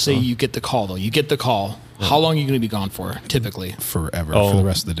 But let's say you get the call, though. You get the call. Yeah. How long are you going to be gone for, typically? Forever, for the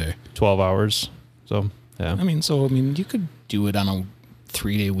rest of the day. 12 hours. So, yeah. I mean, you could do it on a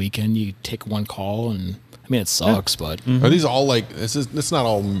 3-day weekend. You take one call, and it sucks, but are these all like it's not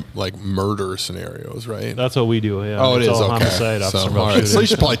all like murder scenarios, right? That's what we do. Yeah. Oh, it's it is all okay. Homicide, So, all right. So you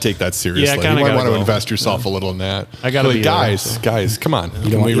should probably take that seriously. Yeah, you might want to invest yourself a little in that. I got to be guys, come on.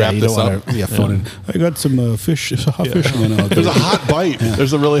 Can we wrap this up? Phone in. I got some hot fish. There's a hot bite. Yeah.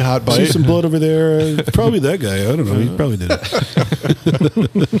 There's a really hot bite. See some blood over there. Probably that guy. I don't know. He probably did it.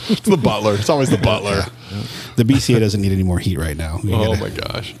 It's the butler. It's always the butler. Yeah. The BCA doesn't need any more heat right now. My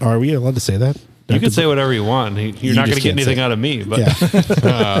gosh. Are we allowed to say that? You can say whatever you want. You're not going to get anything out of me. But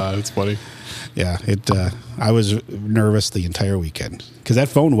that's funny. Yeah, I was nervous the entire weekend because that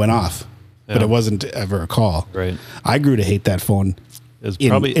phone went off, but it wasn't ever a call. Right. I grew to hate that phone. It's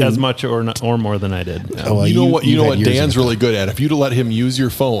probably as much or more than I did. Yeah. Well, you know what Dan's really good at. If you'd let him use your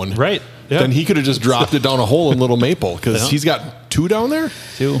phone, right, then he could have just dropped it down a hole in Little Maple because he's got 2 down there.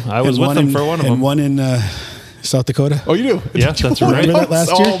 2. I was with him for one of them. And one in South Dakota. Oh, you do? Yeah, that's right. Remember that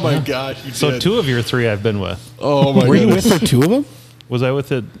last year? Oh my gosh! So 2 of your 3 I've been with. Oh my! Were you with for 2 of them? Was I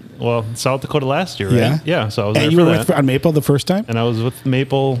with it? Well, South Dakota last year, right? Yeah. So I was and there you for were that. with on Maple the first time, and I was with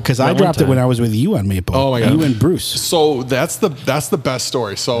Maple because I dropped it when I was with you on Maple. Oh my god! You and Bruce. So that's the best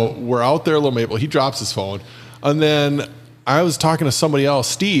story. So we're out there, Little Maple. He drops his phone, and then I was talking to somebody else,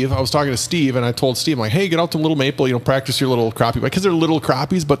 Steve. I was talking to Steve, and I told Steve, I'm like, hey, get out to Little Maple, practice your little crappie bite. Because they're little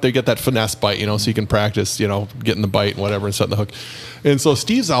crappies, but they get that finesse bite, so you can practice, getting the bite and whatever and setting the hook. And so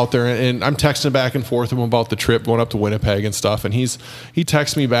Steve's out there, and I'm texting back and forth with him about the trip, going up to Winnipeg and stuff. And he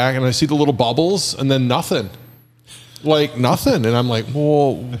texts me back, and I see the little bubbles, and then nothing. Like, nothing. And I'm like,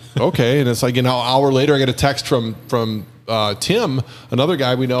 well, okay. And it's like, an hour later, I get a text from Tim, another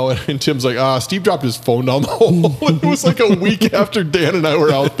guy we know, and Tim's like, Steve dropped his phone down the hole. It was like a week after Dan and I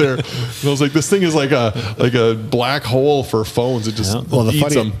were out there. And I was like, this thing is like a black hole for phones. It just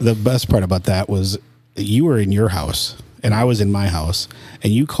eats them. The best part about that was you were in your house and I was in my house,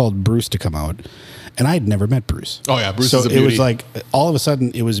 and you called Bruce to come out. And I had never met Bruce. Oh yeah, Bruce so is a beauty. It was like all of a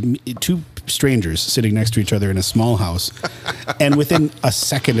sudden it was 2 strangers sitting next to each other in a small house. And within a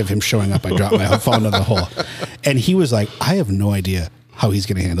second of him showing up, I dropped my phone in the hole. And he was like, I have no idea how he's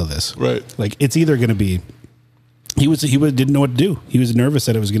going to handle this. Right. Like, it's either going to be, he didn't know what to do. He was nervous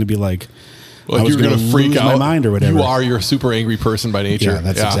that it was going to be like, Like I was you're going to freak lose out. my mind or whatever. You are. You're a super angry person by nature. Yeah,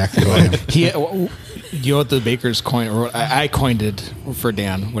 that's exactly what I am. You know what the baker's coin, or I coined it for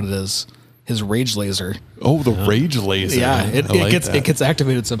Dan, what it is. His rage laser. Oh, the rage laser. Yeah, I like that. it gets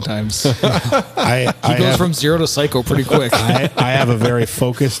activated sometimes. He I goes have, from 0 to psycho pretty quick. I have a very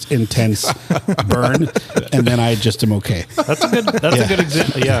focused, intense burn, and then I just am okay. That's a good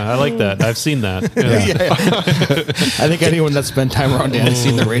example. Yeah, I like that. I've seen that. I think anyone that's spent time around Dan has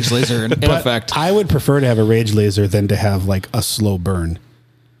seen the rage laser in effect. I would prefer to have a rage laser than to have like a slow burn,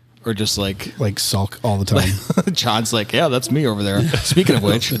 Or just like sulk all the time. John's like, yeah, that's me over there. Speaking of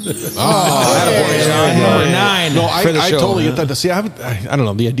which, John, number 9. No, for the I show. totally get that. See, I don't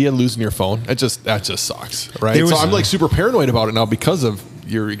know. The idea of losing your phone, that just sucks, right? There So was- I'm like super paranoid about it now because of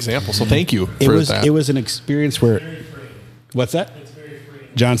your example. So thank you for that. It was an experience where. What's that?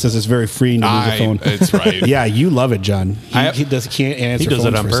 John says it's very freeing to lose a phone. It's right. Yeah, you love it, John. I- He can't answer. He does phones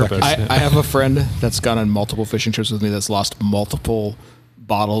it on for purpose. seconds. I have a friend that's gone on multiple fishing trips with me that's lost multiple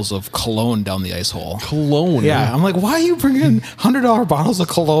bottles of cologne down the ice hole. Cologne. Yeah, I'm like, why are you bringing $100 bottles of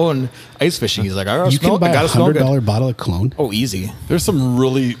cologne ice fishing? He's like, I gotta You smell. can buy I a gotta smell good. $100 bottle of cologne. Oh, easy. There's some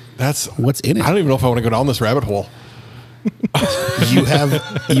really. That's What's in it? I don't even know if I want to go down this rabbit hole. You have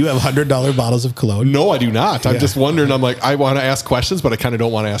 $100 bottles of cologne. No, I do not. I'm Yeah. just wondering. I'm like, I want to ask questions, but I kind of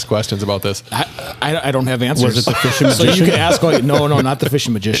don't want to ask questions about this. I don't have answers. Was it the fishing So you magician? can ask. No, not the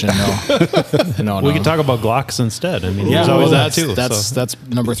fishing magician. No. We can talk about Glocks instead. I mean, Yeah, there's always well, that too. That's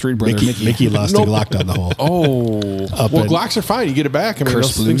number 3, brother Mickey lost a Glock down the hole. Oh, well, in- Glocks are fine. You get it back. I mean,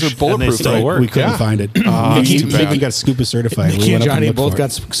 Curse those things are bloosh. bulletproof. And they still right? work. We couldn't Yeah. find it. that's too bad. Mickey got scuba certified. Mickey and went up Johnny looked both for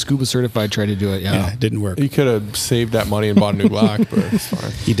got it. scuba certified. Tried to do it. Yeah, Yeah. it didn't work. You could have saved that money and bought a new Glock, but it's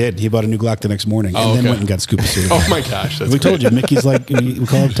fine. He did. He bought a new Glock the next morning and Oh, then okay. went and got scuba certified. Oh my gosh, that's We told great. you, Mickey's like, we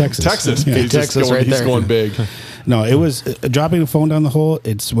call him Texas. Texas. Yeah. He's just Texas going, right he's there. going big. No, it was dropping a phone down the hole.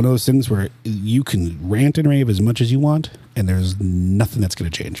 It's one of those things where you can rant and rave as much as you want, and there's nothing that's going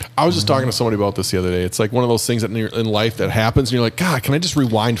to change. I was just talking to somebody about this the other day. It's like one of those things that in life that happens, and you're like, God, can I just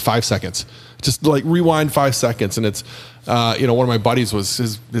rewind 5 seconds? Just like rewind 5 seconds. And it's, one of my buddies was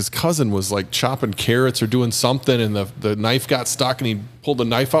his cousin was like chopping carrots or doing something, and the knife got stuck, and he pulled the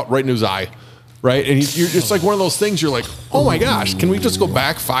knife out right in his eye. Right. And it's like one of those things you're like, oh my gosh, can we just go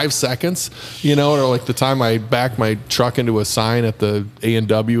back 5 seconds? Or like the time I backed my truck into a sign at the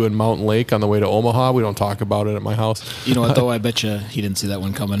A&W in Mountain Lake on the way to Omaha. We don't talk about it at my house. You know what though? I bet you he didn't see that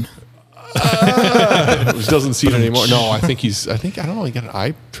one coming. Which doesn't see it anymore. No, I don't know, he got an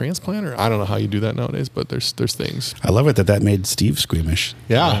eye transplant, or I don't know how you do that nowadays, but there's things. I love it that made Steve squeamish.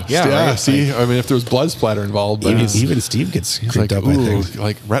 Yeah. right. See, I mean, if there was blood splatter involved, but Even Steve gets it's creeped like, up, I ooh, think.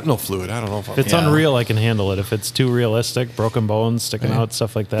 like retinal fluid. I don't know if If it's unreal, I can handle it. If it's too realistic, broken bones sticking out,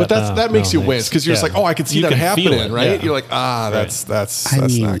 stuff like that. But that makes you wince because you're just like, oh, I can see You that can feel happening, it, right? yeah. You're like, that's I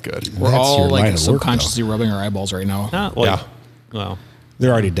mean, not good. We're That's all your line like of work, subconsciously rubbing our eyeballs right now. Not like, Yeah. well,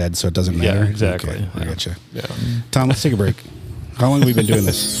 They're already dead, so it doesn't Yeah, matter. exactly. Okay, I Yeah. gotcha. Yeah. Tom, let's take a break. How long have we been doing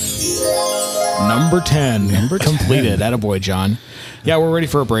this? Number 10 completed. Attaboy, John. Yeah, we're ready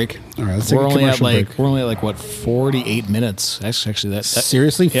for a break. All right, let's take we're a only at commercial like break. we're only at like what 48 minutes. Actually, that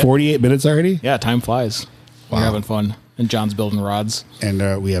Seriously? yeah. 48 minutes already? Yeah, time flies. We're Wow. having fun, and John's building rods.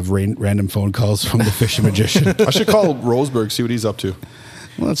 And we have random phone calls from the fishing magician. I should call Roseburg, see what he's up to.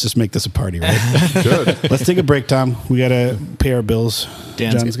 Well, let's just make this a party, right? Good. Let's take a break, Tom. We got to pay our bills.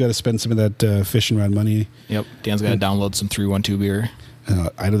 Dan's John's got to spend some of that fishing rod money. Yep, Dan's got to download some 312 beer.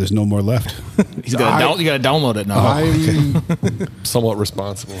 I know there's no more left. You got to download it now. I'm somewhat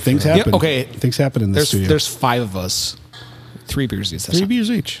responsible. Things Yeah, happen. okay. Things happen in this studio. There's 5 of us. 3 beers each. That's 3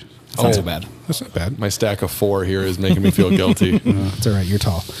 beers each. not so bad. That's not bad. My stack of 4 here is making me feel guilty. It's all right. You're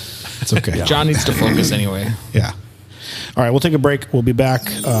tall. It's okay. John needs to focus anyway. Yeah. All right. We'll take a break. We'll be back.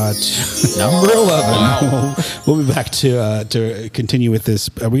 Number 11. We'll be back to continue with this.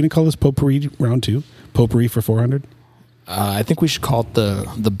 Are we going to call this potpourri round 2? Potpourri for 400? I think we should call it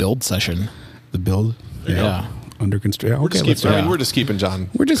the build session. The build? Yeah. Under construction. Okay, let's do keep- it. We're just keeping John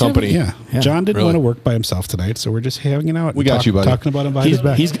We're just company. having, John didn't Really. want to work by himself tonight, so we're just hanging out. We and got you, buddy. Talking about him behind his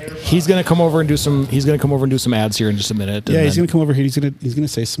back. He's gonna come over and do some. He's gonna come over and do some ads here in just a minute. and Yeah, he's then- gonna come over here. He's gonna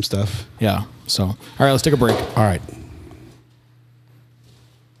say some stuff. Yeah. So, all right, let's take a break. All right.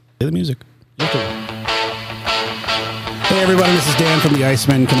 Play the music. Hey everybody, this is Dan from the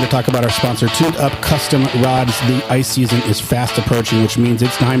ICEMEN. Come to talk about our sponsor, Tuned Up Custom Rods. The ice season is fast approaching, which means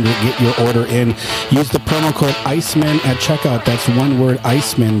it's time to get your order in. Use the promo code ICEMEN at checkout. That's one word,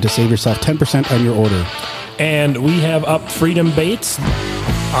 ICEMEN, to save yourself 10% on your order. And we have up Freedom Baits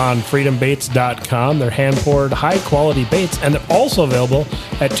on freedombaits.com. They're hand-poured, high-quality baits, and they're also available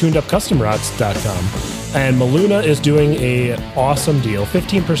at tunedupcustomrods.com. And Maluna is doing a awesome deal,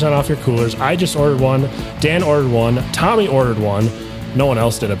 15% off your coolers. I just ordered one. Dan ordered one. Tommy ordered one. No one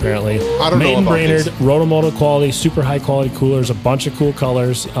else did, apparently. I don't know about Brainerd, this. Rotomoto quality, super high-quality coolers, a bunch of cool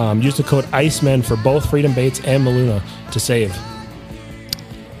colors. Use the code ICEMEN for both Freedom Baits and Maluna to save.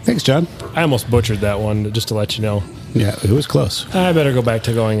 Thanks, John. I almost butchered that one, just to let you know. Yeah, it was close. I better go back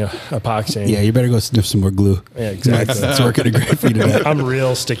to going epoxying. Yeah, you better go sniff some more glue. Yeah, exactly. It's working great for you today. I'm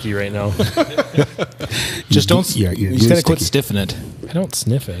real sticky right now. Just don't. Yeah, you you're just gotta sticky. quit stiffing it I don't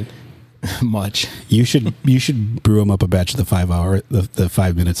sniff it. much. You should brew them up a batch of the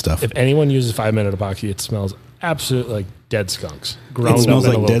 5-minute stuff. If anyone uses 5-minute epoxy, it smells absolutely like dead skunks. Ground It smells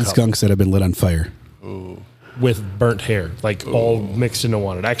up in a like little dead cup skunks that have been lit on fire. with burnt hair, like all mixed into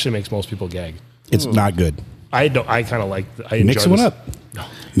one. It actually makes most people gag. It's not good. I don't. I kind of like. I Mix enjoy one this. up.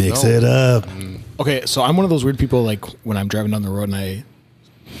 Mix it up. Okay, so I'm one of those weird people. Like when I'm driving down the road and I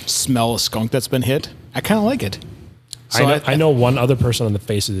smell a skunk that's been hit, I kind of like it. So I know one other person on the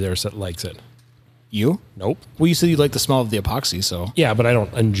face of the earth that likes it. You? Nope. Well, you said you like the smell of the epoxy, so Yeah, but I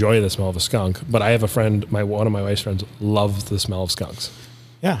don't enjoy the smell of a skunk. But I have a friend, one of my wife's friends, loves the smell of skunks.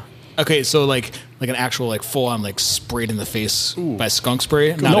 yeah. Okay, so like an actual like full on like sprayed in the face by skunk spray.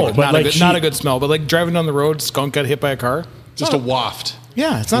 Not No, a good, but not, like a good, not a good smell. But like driving down the road, skunk got hit by a car. Just a waft.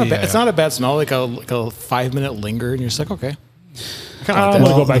 Yeah, it's not Yeah. it's not a bad smell. Like a 5-minute linger, and you're just like, okay. I kind of like I'm that. gonna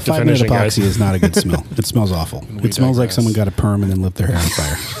Well, go back the to 5-minute finishing, guys. epoxy is not a good smell. It smells awful. It smells like digress. someone got a perm and then lit their hair on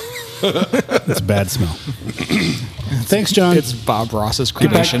fire. It's a bad smell. Thanks, John. It's Bob Ross's Get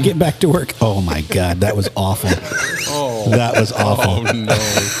cremation. back to work. Oh my God, that was awful. That was awful. Oh no!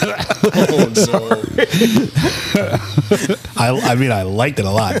 Oh no! I mean, I liked it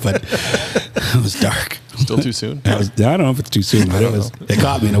a lot, but it was dark. Still too soon. I don't know if it's too soon, but it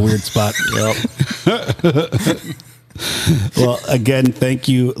caught me in a weird spot. Well, again, thank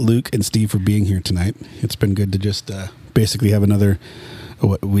you, Luke and Steve, for being here tonight. It's been good to just basically have another.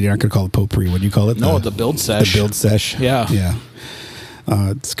 What we aren't going to call it potpourri. What do you call it? No, the build sesh. The build sesh. Yeah. Yeah.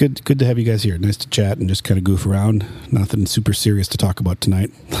 It's good to have you guys here. Nice to chat and just kind of goof around. Nothing super serious to talk about tonight.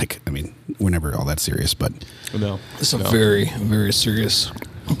 We're never all that serious, but No. It's a very, very serious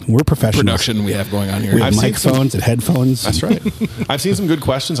we're professionals. production we have going on here. We have I've seen microphones and headphones. That's right. I've seen some good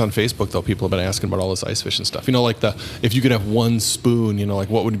questions on Facebook, though. People have been asking about all this ice fishing stuff. Like if you could have one spoon, like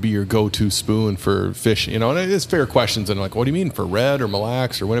what would be your go-to spoon for fish? And it's fair questions. And like, what do you mean for red or Mille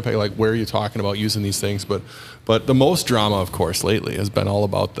Lacs or Winnipeg? Like, where are you talking about using these things? But the most drama, of course, lately has been all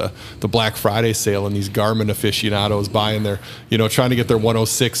about the Black Friday sale and these Garmin aficionados buying their, trying to get their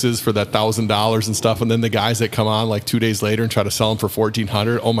 106s for that $1,000 and stuff. And then the guys that come on like 2 days later and try to sell them for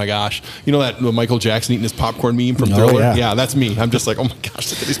 $1,400. Oh my gosh. That Michael Jackson eating his popcorn meme from Thriller? Yeah, that's me. I'm just like, oh my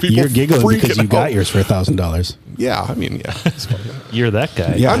gosh, look at these people. You're giggling because you freaking got out. yours for $1,000. Yeah, I mean, yeah. You're that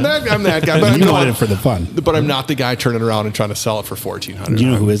guy. Yeah. I'm that guy. But You wanted it for the fun. But I'm not the guy turning around and trying to sell it for $1,400. Do you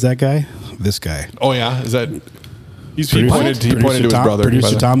know who is that guy? This guy. Oh yeah, is that? He pointed to his brother.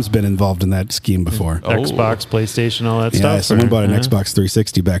 Producer Tom's been involved in that scheme before. Xbox, PlayStation, all that Yeah, stuff. someone or- bought an yeah. Xbox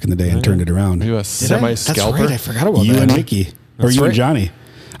 360 back in the day and turned it around. You a semi That's scalper? right. I forgot about You that. and Mickey. Or That's you and right. Johnny.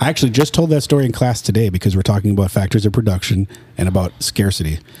 I actually just told that story in class today because we're talking about factors of production and about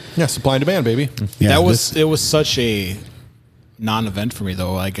scarcity. Yeah, supply and demand, baby. Yeah, It was such a non-event for me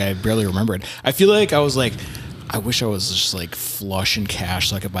though. Like I barely remember it. I feel like I was like, I wish I was just like flush in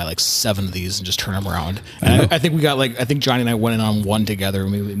cash so I could buy like 7 of these and just turn them around. And I think we got I think Johnny and I went in on one together.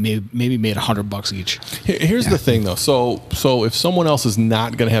 And maybe made $100 each. Here's the thing, though. So if someone else is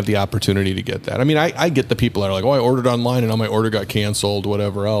not going to have the opportunity to get that, I mean, I get the people that are like, oh, I ordered online and now my order got canceled,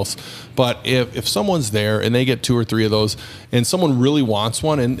 whatever else. But if someone's there and they get 2 or 3 of those, and someone really wants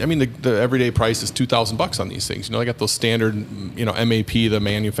one, and I mean, the everyday price is $2,000 on these things. They got those standard, MAP, the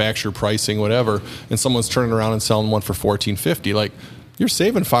manufacturer pricing, whatever, and someone's turning around and selling one for $1,450. Like, you're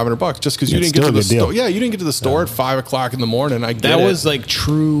saving $500 just because you It's didn't get to still a the good deal. store. Yeah, you didn't get to the store at 5:00 in the morning. I get That it. was like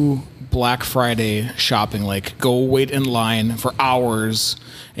true Black Friday shopping. Like go wait in line for hours.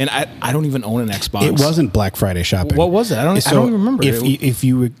 And I don't even own an Xbox. It wasn't Black Friday shopping. What was it? I don't even remember. If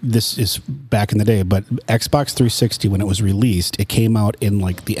you this is back in the day, but Xbox 360 when it was released, it came out in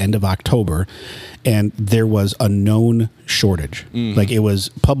like the end of October, and there was a known shortage. Like it was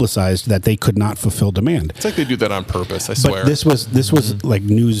publicized that they could not fulfill demand. It's like they do that on purpose, I swear. But this was like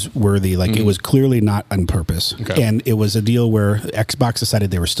newsworthy. Like it was clearly not on purpose. Okay. And it was a deal where Xbox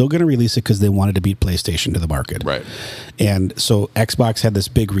decided they were still going to release it because they wanted to beat PlayStation to the market. Right. And so Xbox had this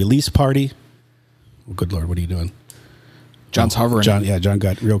big release party. Oh, good Lord, what are you doing? John's hovering. John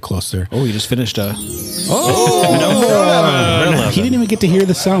got real close there. Oh, he just finished a. He didn't even get to hear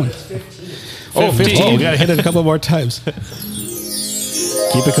the sound. 15. Oh, we got to hit it a couple more times.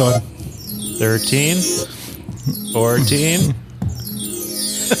 Keep it going. 13. 14.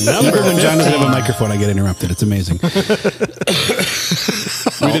 Remember when John doesn't have a microphone, I get interrupted. It's amazing.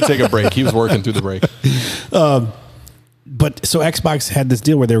 We did take a break. He was working through the break. But so Xbox had this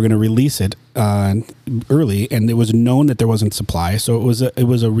deal where they were going to release it early, and it was known that there wasn't supply. So it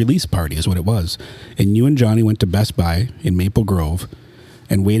was a release party, is what it was. And you and Johnny went to Best Buy in Maple Grove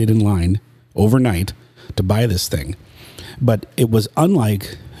and waited in line overnight to buy this thing. But it was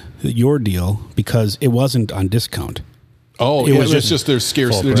unlike your deal because it wasn't on discount. Oh, It yeah, was it's just there's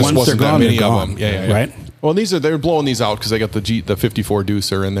scarce. There Once just wasn't they're that gone, many they're of gone, them. Yeah. right? Well, they're blowing these out because they got the 54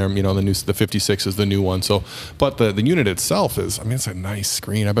 Deucer in there. You know, the 56 is the new one. So, but the unit itself is, I mean, it's a nice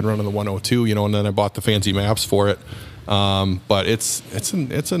screen. I've been running the 102, you know, and then I bought the fancy maps for it. But it's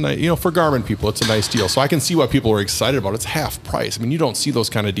a nice, you know, for Garmin people, it's a nice deal. So I can see why people are excited about it. It's half price. I mean, you don't see those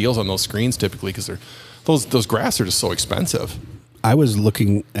kind of deals on those screens typically because those graphs are just so expensive. I was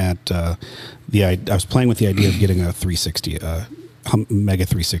looking at I was playing with the idea of getting a 360, Mega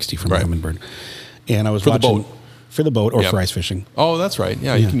 360 from Right. Humminbird, and I was For the watching boat. for the boat or Yep. for ice fishing. Oh, that's right.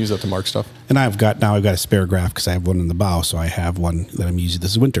 Yeah, you can use that to mark stuff. And I've got a spare graph because I have one in the bow, so I have one that I'm using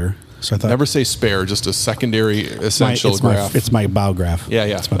this winter. So I thought Never say spare, just a secondary essential graph. it's my bow graph. Yeah,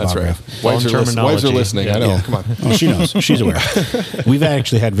 It's my that's bow right. graph. Wives are terminology. listening. I know. Yeah. Come on. Oh, she knows. She's aware. We've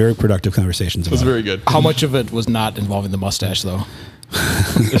actually had very productive conversations That's about very good. How much of it was not involving the mustache, though?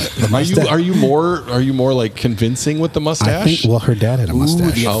 Are you more like convincing with the I mustache? think, well, her dad had a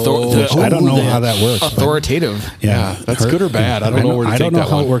mustache. I don't know how that works. but- Authoritative. Yeah, that's good or bad. I don't know where to I take don't know that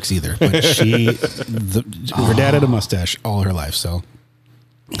how one. it works either. But her dad had a mustache all her life. So,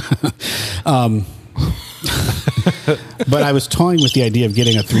 but I was toying with the idea of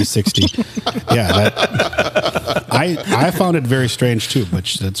getting a 360. Yeah, I found it very strange too. But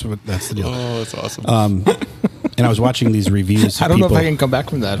that's the deal. Oh, that's awesome. And I was watching these reviews. I don't know if I people can come back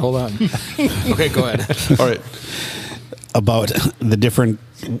from that. Hold on. Okay, go ahead. All right. about the different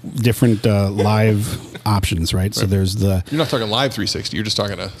live options. Right. So there's the You're not talking live 360. You're just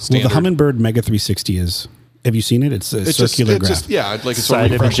talking a well, standard. the Humminbird Mega 360 is. Have you seen it? It's a It's circular graph. just like it sort Side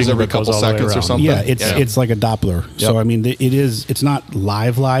of refreshes imaging every that goes couple all the way seconds or around. something. Yeah, it's like a Doppler. So I mean, it's not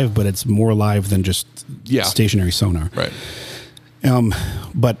live, but it's more live than just stationary sonar. right.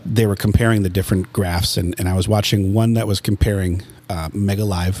 But they were comparing the different graphs, and I was watching one that was comparing Mega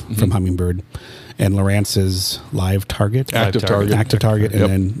Live from Humminbird and Lowrance's Live Target, Active target. and Yep.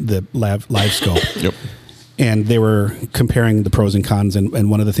 then the live scope. Yep. And they were comparing the pros and cons, and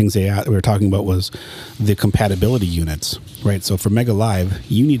one of the things we were talking about was the compatibility units, right? So for Mega Live,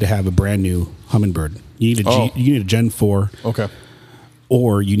 you need to have a brand new Humminbird. You need a Gen 4, Okay.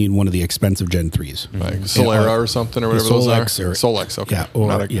 or you need one of the expensive Gen 3s. Like Solera or something or whatever those are. Solex Solex. Okay. Yeah, I'm or-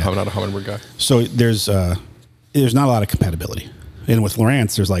 not a yeah. Humminbird guy. So there's not a lot of compatibility, and with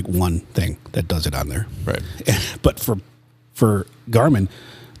Lowrance, there's like one thing that does it on there. Right. But for Garmin,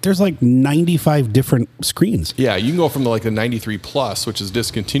 there's like 95 different screens. Yeah, you can go from the 93 Plus, which is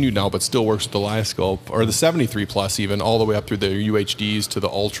discontinued now, but still works with the LiveScope, or the 73 Plus even, all the way up through the UHDs to the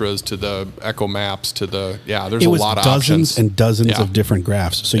Ultras to the Echo Maps to the there's It a was lot of dozens options. and dozens Yeah. of different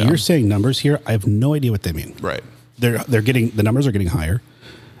graphs. So Yeah. you're saying numbers here. I have no idea what they mean. Right. They're getting the numbers are getting higher.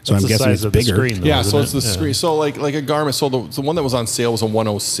 So That's I'm the guessing size it's of the bigger. screen, though. Yeah, isn't so it's it? the screen. So like a Garmin. So the one that was on sale was a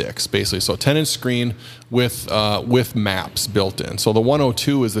 106, basically. So 10-inch screen with maps built in. So the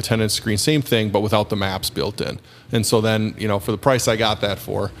 102 is the 10-inch screen, same thing, but without the maps built in. And so then, for the price I got that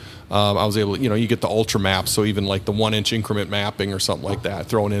for, I was able to, you get the ultra maps. So even like the 1-inch increment mapping or something like that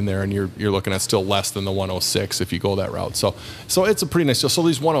thrown in there, and you're looking at still less than the 106 if you go that route. So it's a pretty nice deal. So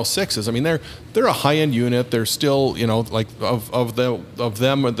these 106s, I mean, they're a high-end unit. They're still, like of them,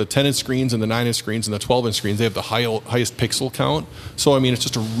 the 10-inch screens and the 9-inch screens and the 12-inch screens, they have the highest pixel count. So I mean, it's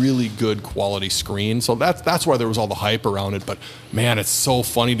just a really good quality screen. So that's why there was all the hype around it. But man, it's so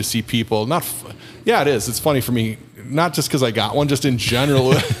funny to see people it is. It's funny for me, not just because I got one, just in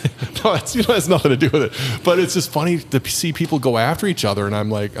general. No, it has nothing to do with it. But it's just funny to see people go after each other, and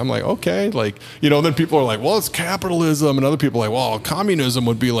I'm like, okay, then people are like, well, it's capitalism, and other people are like, well, communism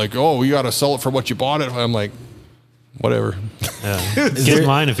would be like, oh, you got to sell it for what you bought it. I'm like, whatever. Yeah. Get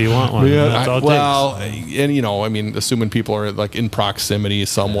mine if you want one. Yeah, That's all it well, takes. and I mean, assuming people are like in proximity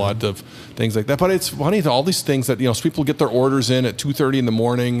somewhat of things like that. But it's funny, all these things that, so people get their orders in at 2:30 in the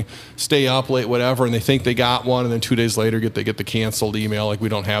morning, stay up late, whatever, and they think they got one, and then 2 days later they get the canceled email like, we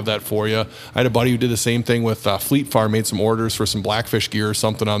don't have that for you. I had a buddy who did the same thing with Fleet Farm, made some orders for some Blackfish gear or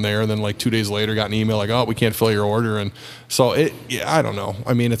something on there, and then like 2 days later got an email like, oh, we can't fill your order. And so I don't know.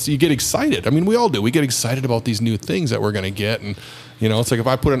 I mean, you get excited. I mean, we all do. We get excited about these new things that we're going to get, and it's like if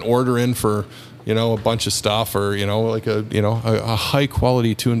I put an order in for a bunch of stuff, or like a high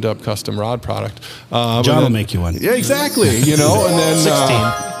quality tuned up custom rod product. John will make you one. Yeah, exactly. And then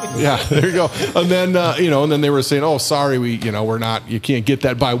 16. Yeah, there you go. And then and then they were saying, oh, sorry, we're not. You can't get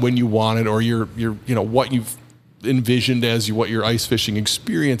that by when you want it, or you're what you've envisioned as what your ice fishing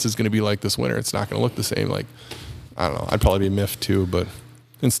experience is going to be like this winter. It's not going to look the same. Like, I don't know. I'd probably be miffed too, but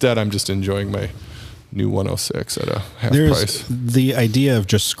instead, I'm just enjoying my new 106 at a half price. The idea of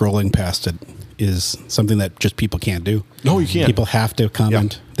just scrolling past it is something that just people can't do. No, you can't. People have to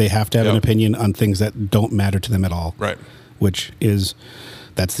comment. Yep. They have to have Yep. an opinion on things that don't matter to them at all. Right.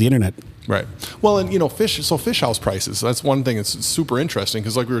 That's the internet. Right. Well, and fish house prices. That's one thing that's super interesting,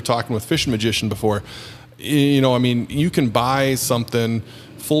 because like we were talking with Fishing Magician before, I mean, you can buy something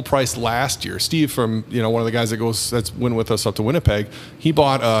full price last year. Steve from, one of the guys that's went with us up to Winnipeg, he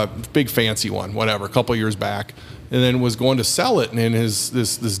bought a big fancy one, whatever, a couple of years back, and then was going to sell it. And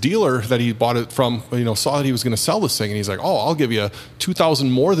this dealer that he bought it from, saw that he was going to sell this thing, and he's like, oh, I'll give you $2,000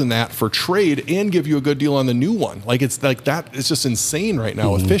 more than that for trade and give you a good deal on the new one. Like, it's like that. It's just insane right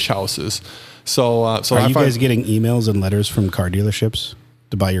now with fish houses. So are you guys getting emails and letters from car dealerships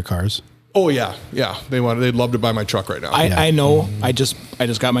to buy your cars? Oh yeah. They'd love to buy my truck right now. I know. I just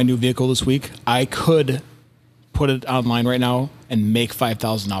got my new vehicle this week. I could put it online right now and make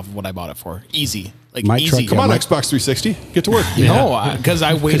 $5,000 off of what I bought it for. Easy. Like My easy. truck- Come on, Xbox 360, get to work. No, because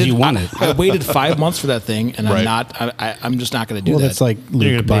I waited. you want it. I waited 5 months for that thing, and Right. I'm just not going to do Well, that. that's like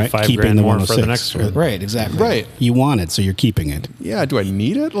You're Luke going to pay keeping $5,000 the more 106. for the next one. right, exactly. Right. You want it, so you're keeping it. Yeah. Do I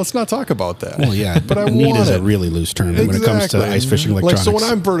need it? Let's not talk about that. Well, yeah, but I need want is it. a really loose term when it comes to ice fishing electronics. Like, so when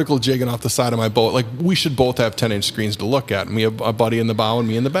I'm vertical jigging off the side of my boat, like, we should both have 10-inch screens to look at. Me, a buddy in the bow, and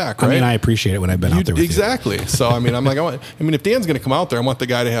me in the back, right? I mean, I appreciate it when I've been out there with exactly. So, I mean, I'm like, if Dan's going to come out there, I want the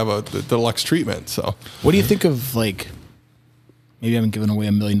guy to have the deluxe treatment. So, What do you think of, like, maybe I'm giving away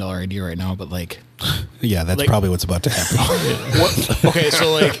 $1 million idea right now, but like, you. Yeah, that's like- probably what's about to happen. okay,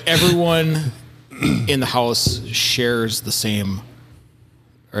 so like everyone in the house shares the same,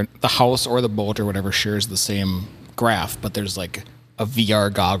 or the house or the boat or whatever shares the same graph, but there's like a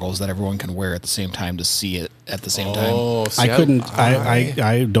VR goggles that everyone can wear at the same time to see it at the same time. see,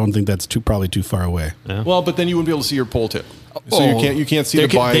 I don't think that's probably too far away. Well, but then you wouldn't be able to see your pole tip. So Oh, you can't see they the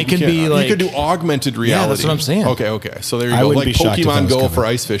can- bike. they can be like- you could do augmented reality. that's what I'm saying. Okay. So there you I go. wouldn't Like be shocked if that Pokemon was Go coming. for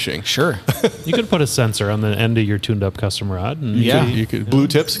ice fishing. Sure. You could put a sensor on the end of your tuned up custom rod. And Yeah. You could blue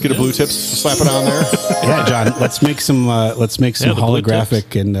tips. Get a blue tips. Slap it on there. Yeah, John, let's make some Yeah, the blue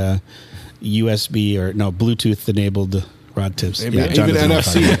holographic and USB or Bluetooth enabled rod tips. Maybe Yeah, John even doesn't know what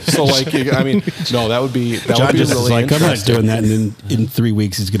I'm talking NFC. about. So like, I mean, no, that would be John just is really like, I'm not interesting. doing that, and in 3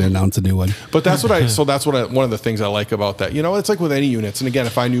 weeks he's going to announce a new one. But that's what one of the things I like about that. It's like with any units. And again,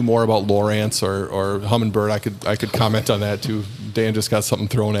 if I knew more about Lowrance or Humminbird, I could comment on that too. Dan just got something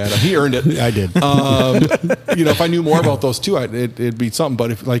thrown at him. He earned it. I did. If I knew more about those too, it'd be something.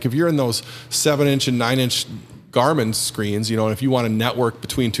 But if you're in those 7-inch and 9-inch Garmin screens, and if you want to network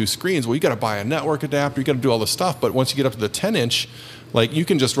between two screens, well, you got to buy a network adapter. You got to do all this stuff. But once you get up to the 10-inch, like you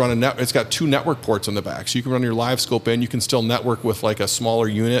can just run it's got 2 network ports on the back. So you can run your live scope in. You can still network with like a smaller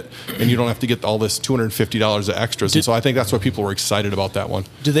unit, and you don't have to get all this $250 of extras. And so I think that's why people were excited about that one.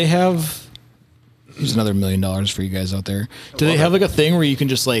 Do they have? Here's another $1 million for you guys out there. Do they have like a thing where you can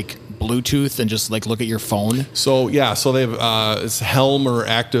just like Bluetooth and just like look at your phone? So yeah, so they have it's Helm or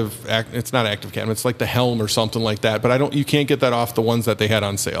it's not Active Cam. It's like the Helm or something like that. But you can't get that off the ones that they had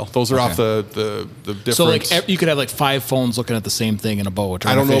on sale. Those are off the different. So like you could have like 5 phones looking at the same thing in a boat. Or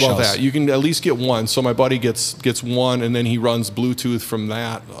I don't know fish about house. that. You can at least get one. So my buddy gets one, and then he runs Bluetooth from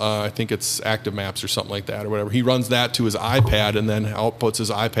that. I think it's Active Maps or something like that or whatever. He runs that to his iPad and then outputs his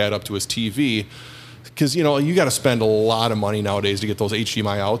iPad up to his TV. Because you got to spend a lot of money nowadays to get those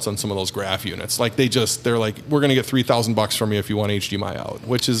HDMI outs on some of those graph units. Like they're like, we're going to get $3,000 from you if you want HDMI out,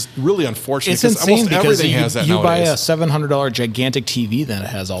 which is really unfortunate. It's insane almost because everything has that you buy a nowadays. $700 gigantic TV that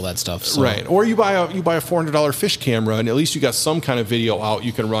has all that stuff. So. Right, or you buy a $400 fish camera, and at least you got some kind of video out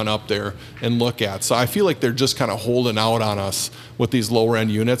you can run up there and look at. So I feel like they're just kind of holding out on us with these lower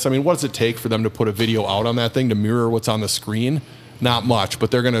end units. I mean, what does it take for them to put a video out on that thing to mirror what's on the screen? not much,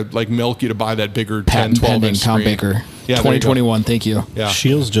 but they're going to like milk you to buy that bigger Patent 10, 12 pending, inch Tom screen. Baker. Yeah, 2021. Thank you. Yeah.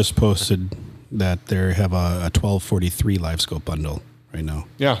 Shields just posted that they have a 1243 live scope bundle right now.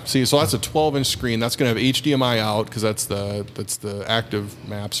 Yeah. See, so that's a 12-inch screen. That's going to have HDMI out because that's the active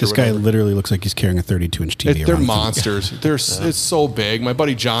maps. This or guy whatever. literally looks like he's carrying a 32-inch TV. They're around with him. monsters. It's so big. My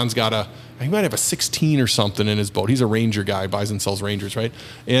buddy John's got he might have a 16 or something in his boat. He's a Ranger guy, buys and sells Rangers, right?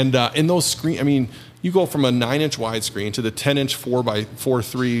 And in those screen, I mean, you go from a 9-inch widescreen to the 10-inch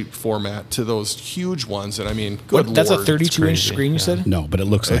 4x43 format to those huge ones, and I mean, good That's a Lord, 32-inch crazy. screen. You said? No, but it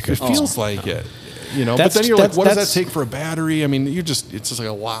looks like it it. feels like it. You know, That's- but then you're like, what does that that's- take for a battery? I mean, it's just like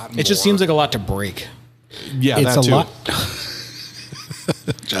a lot more. It just seems like a lot to break. yeah, It's that a too. lot.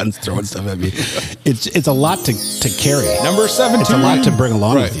 John's throwing stuff at me. It's a lot to carry. Number 17. It's a lot to bring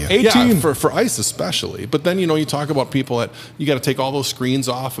along Right. with you. 18. Yeah, for ice especially. But then, you talk about people that you got to take all those screens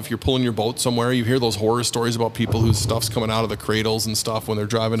off if you're pulling your boat somewhere. You hear those horror stories about people whose stuff's coming out of the cradles and stuff when they're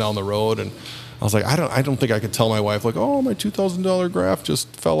driving down the road. And I was like, I don't think I could tell my wife, like, oh, my $2,000 graph just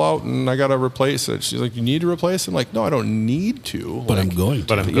fell out and I got to replace it. She's like, you need to replace it? I'm like, no, I don't need to. But Like, I'm going to.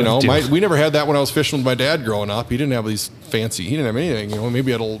 But I'm going to. we never had that when I was fishing with my dad growing up. He didn't have these fancy, he didn't have anything, maybe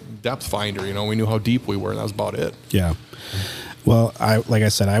he had a little depth finder, we knew how deep we were and that was about it. Yeah. Well, like I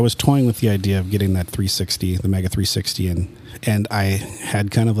said, I was toying with the idea of getting that 360, the Mega 360, and I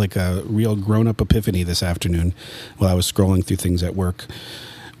had kind of like a real grown-up epiphany this afternoon while I was scrolling through things at work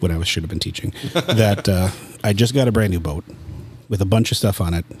when I should have been teaching, that I just got a brand new boat with a bunch of stuff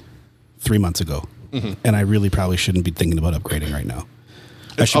on it 3 months ago, and I really probably shouldn't be thinking about upgrading right now.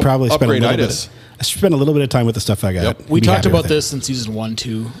 I should probably spend a little upgrade-itis. bit. I should spend a little bit of time with the stuff I got. Yep. We Be talked happy about with it. this in season 1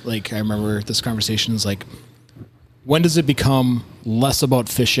 too. Like I remember this conversation is like, when does it become less about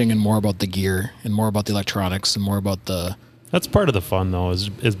fishing and more about the gear and more about the electronics and more about the That's part of the fun, though, is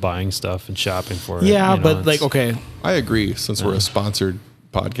buying stuff and shopping for it. yeah, You know, but it's- like okay, I agree, since we're a sponsored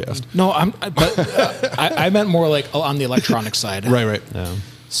podcast. no, I meant more like on the electronic side, Right. Yeah.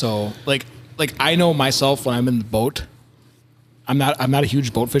 So like I know myself when I'm in the boat, I'm not a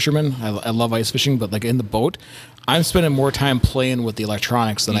huge boat fisherman. I love ice fishing, but like in the boat, I'm spending more time playing with the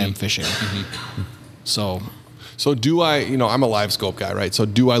electronics than I am fishing. So do I, I'm a live scope guy, right? So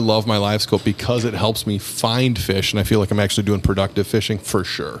do I love my live scope because it helps me find fish and I feel like I'm actually doing productive fishing? For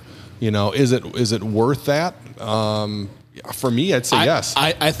sure. Is it worth that? For me, I'd say yes.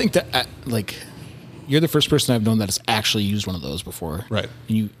 I think that like you're the first person I've known that has actually used one of those before, Right.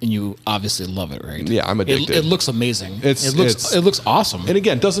 And you obviously love it, right? Yeah, I'm addicted. It looks amazing. It's- it looks awesome. And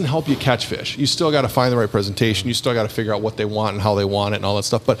again, it doesn't help you catch fish. You still got to find the right presentation. You still got to figure out what they want and how they want it and all that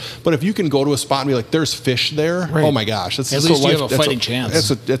stuff. But if you can go to a spot and be like, "There's fish there," Right. oh my gosh, that's At so least you have a that's fighting chance.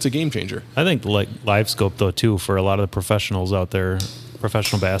 That's a game changer. I think like live scope though too, for a lot of the professionals out there,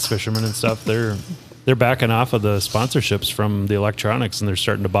 professional bass fishermen and stuff, they're backing off of the sponsorships from the electronics and they're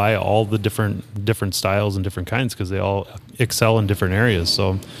starting to buy all the different styles and different kinds because they all excel in different areas.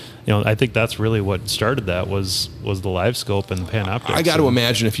 So, I think that's really what started that was the live scope and Panoptics. I got to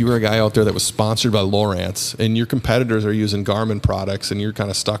imagine if you were a guy out there that was sponsored by Lowrance and your competitors are using Garmin products and you're kind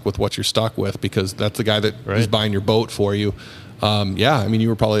of stuck with what you're stuck with because that's the guy that is buying your boat for you. You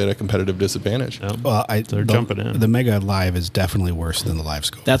were probably at a competitive disadvantage. Yeah. Well, They're jumping in. The Mega Live is definitely worse than the Live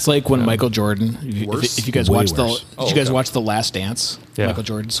Scope. That's like when Michael Jordan. Worse? If you guys Way watch worse. did you guys watch The Last Dance? Yeah. Michael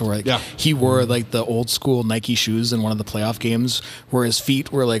Jordan. So like Yeah. he wore like the old school Nike shoes in one of the playoff games, where his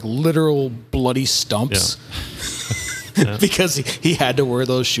feet were like literal bloody stumps. Because he had to wear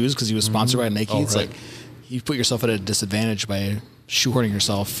those shoes because he was sponsored by Nike. It's right. like you put yourself at a disadvantage by shoehorning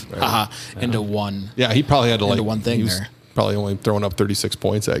yourself into one. Yeah, he probably had to Into one thing he was there. Probably only throwing up 36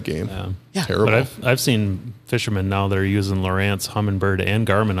 points that game. Yeah. Terrible. But I've seen fishermen now that are using Lowrance, Humminbird, and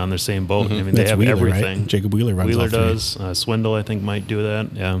Garmin on their same boat. I mean, they That's have Wheeler, everything. right? Jacob Wheeler runs all three. does. Swindle, I think, might do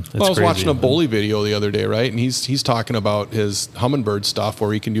that. Yeah, it's Well, I was crazy. watching a Bully video the other day, right? And he's talking about his Humminbird stuff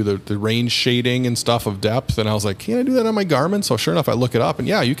where he can do the range shading and stuff of depth. And I was like, can I do that on my Garmin? So sure enough, I look it up, and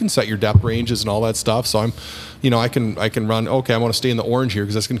yeah, you can set your depth ranges and all that stuff. So I'm, I can run. Okay, I want to stay in the orange here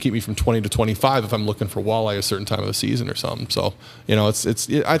because that's going to keep me from 20 to 25 if I'm looking for walleye a certain time of the season or something. So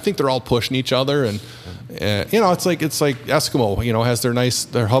I think they're all pushing each other, and it's like Eskimo, has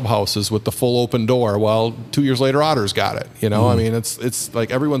their hub houses with the full open door. Well, 2 years later, Otter's got it. I mean, it's like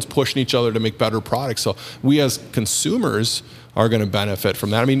everyone's pushing each other to make better products. So we as consumers are going to benefit from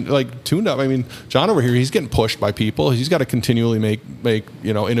that. I mean, like Tuned Up. I mean, John over here, he's getting pushed by people. He's got to continually make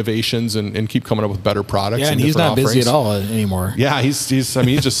innovations and keep coming up with better products. Yeah, and he's not busy at all anymore. Yeah, he's just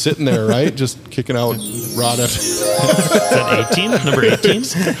sitting there, right, just kicking out rod after. Is that 18? Number 18?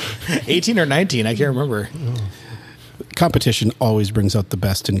 18 or 19, I can't remember. competition always brings out the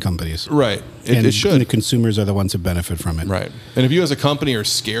best in companies. Right. And It should. And the consumers are the ones who benefit from it. Right. And if you as a company are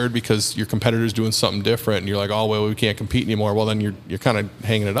scared because your competitor's doing something different and you're like, oh, well, we can't compete anymore, well, then you're kind of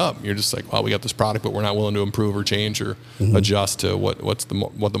hanging it up. You're just like, well, we got this product, but we're not willing to improve or change or adjust to what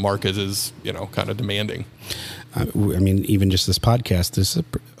the market is, kind of demanding. I mean, even just this podcast, this is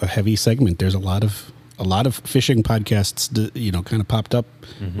a heavy segment. There's a lot of fishing podcasts, kind of popped up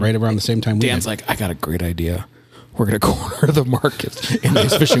right around the same time. Dan's like, I got a great idea. We're going to corner the market in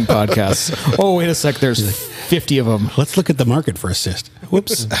these fishing podcasts. Oh, wait a sec. There's 50 of them. Let's look at the market for assist.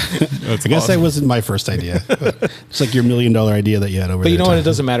 Whoops. I guess that wasn't my first idea. It's like your $1 million idea that you had over there. But you know what? It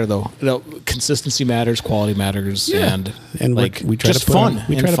doesn't matter though. Consistency matters, quality matters, and like we try just to put fun. On,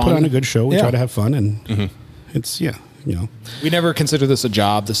 we try to put on a good show. We Yeah. try to have fun, and it's We never consider this a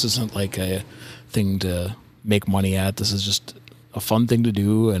job. This isn't like a thing to make money at. This is just a fun thing to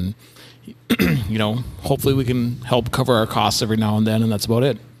do, and hopefully we can help cover our costs every now and then, and that's about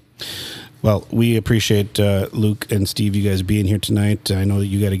it. Well, we appreciate Luke and Steve, you guys being here tonight. I know that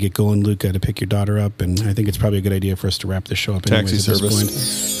you got to get going. Luke got to pick your daughter up, and I think it's probably a good idea for us to wrap this show up. Taxi anyways at service.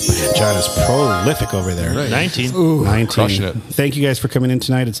 this point. Man, John is prolific over there. Right. 19. Ooh, 19. Crushing it. Thank you guys for coming in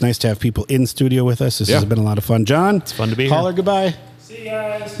tonight. It's nice to have people in studio with us. This has been a lot of fun. John, it's fun to be here. Holler goodbye. See you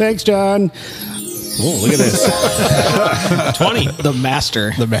guys. Thanks, John. Oh, look at this. 20. The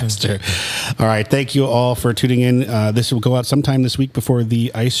master. The master. All right. Thank you all for tuning in. This will go out sometime this week before the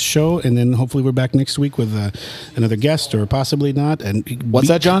ICE show, and then hopefully we're back next week with another guest, or possibly not. And What's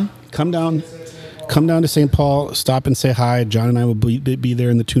that, John? Come down to St. Paul. Stop and say hi. John and I will be there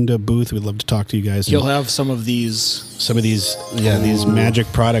in the Tuned Up booth. We'd love to talk to you guys. He'll have some of these these magic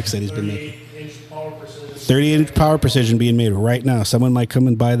products that he's been making. 30-inch power precision being made right now. Someone might come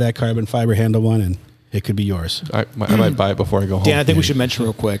and buy that carbon fiber handle one, and it could be yours. I might buy it before I go home. Dan, I think we should mention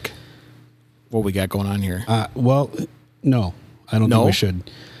real quick what we got going on here. Well, no, I don't think we should.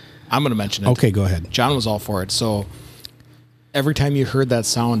 I'm going to mention it. Okay, go ahead. John was all for it. So every time you heard that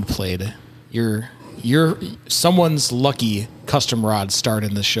sound played, you're someone's lucky custom rod starred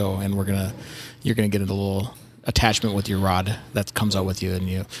in the show, and you're gonna get a little attachment with your rod that comes out with you.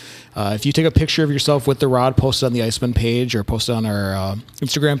 And if you take a picture of yourself with the rod, post it on the ICEMEN page or post it on our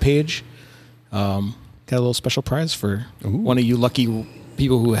Instagram page, got a little special prize for one of you lucky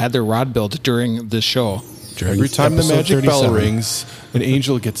people who had their rod built during this show. Every time the episode magic bell 37. rings, an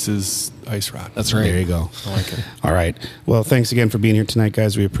angel gets his ice rod. That's right. There you go. I like it. All right. Well, thanks again for being here tonight,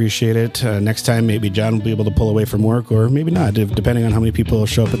 guys. We appreciate it. Next time, maybe John will be able to pull away from work, or maybe not, depending on how many people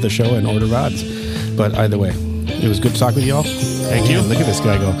show up at the show and order rods. But either way, it was good to talk with you all. Thank you. Look at this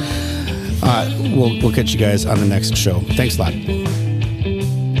guy go. We'll catch you guys on the next show. Thanks a lot.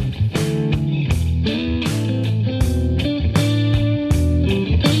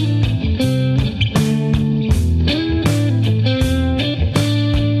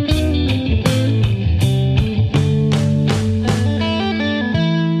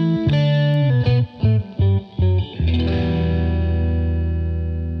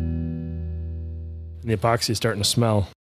 The epoxy is starting to smell.